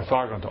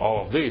orthogonal to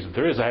all of these. If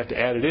there is, I have to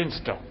add it in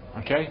still.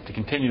 Okay? To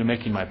continue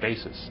making my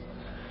basis.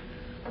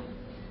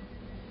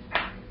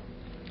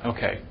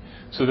 Okay.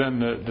 So then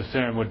the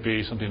theorem would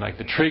be something like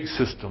the trig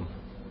system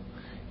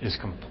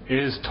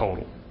is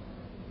total.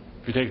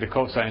 If you take the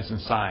cosines and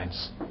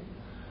sines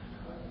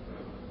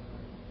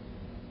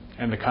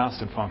and the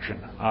constant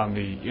function on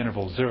the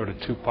interval 0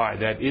 to 2 pi,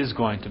 that is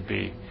going to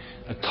be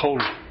a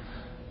total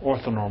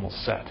orthonormal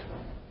set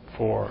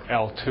for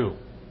L2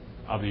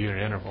 of the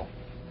unit interval.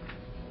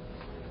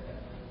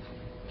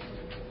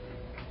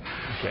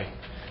 Okay,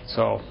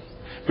 so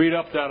read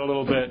up that a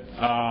little bit.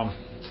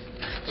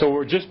 So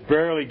we're just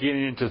barely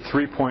getting into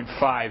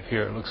 3.5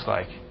 here, it looks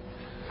like.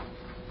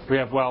 We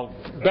have,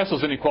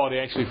 Bessel's inequality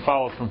actually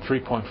followed from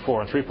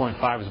 3.4. And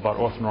 3.5 is about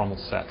orthonormal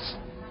sets.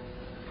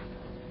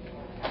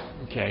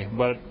 Okay,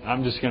 but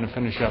I'm just going to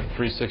finish up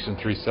 3.6 and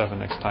 3.7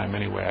 next time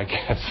anyway, I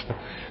guess.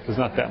 There's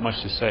not that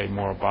much to say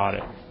more about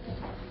it.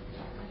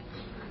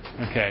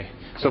 Okay,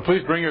 so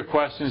please bring your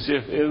questions.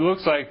 If it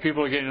looks like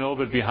people are getting a little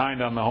bit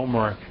behind on the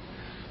homework,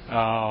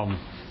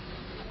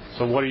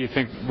 so what do you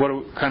think? What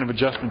kind of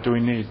adjustment do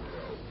we need?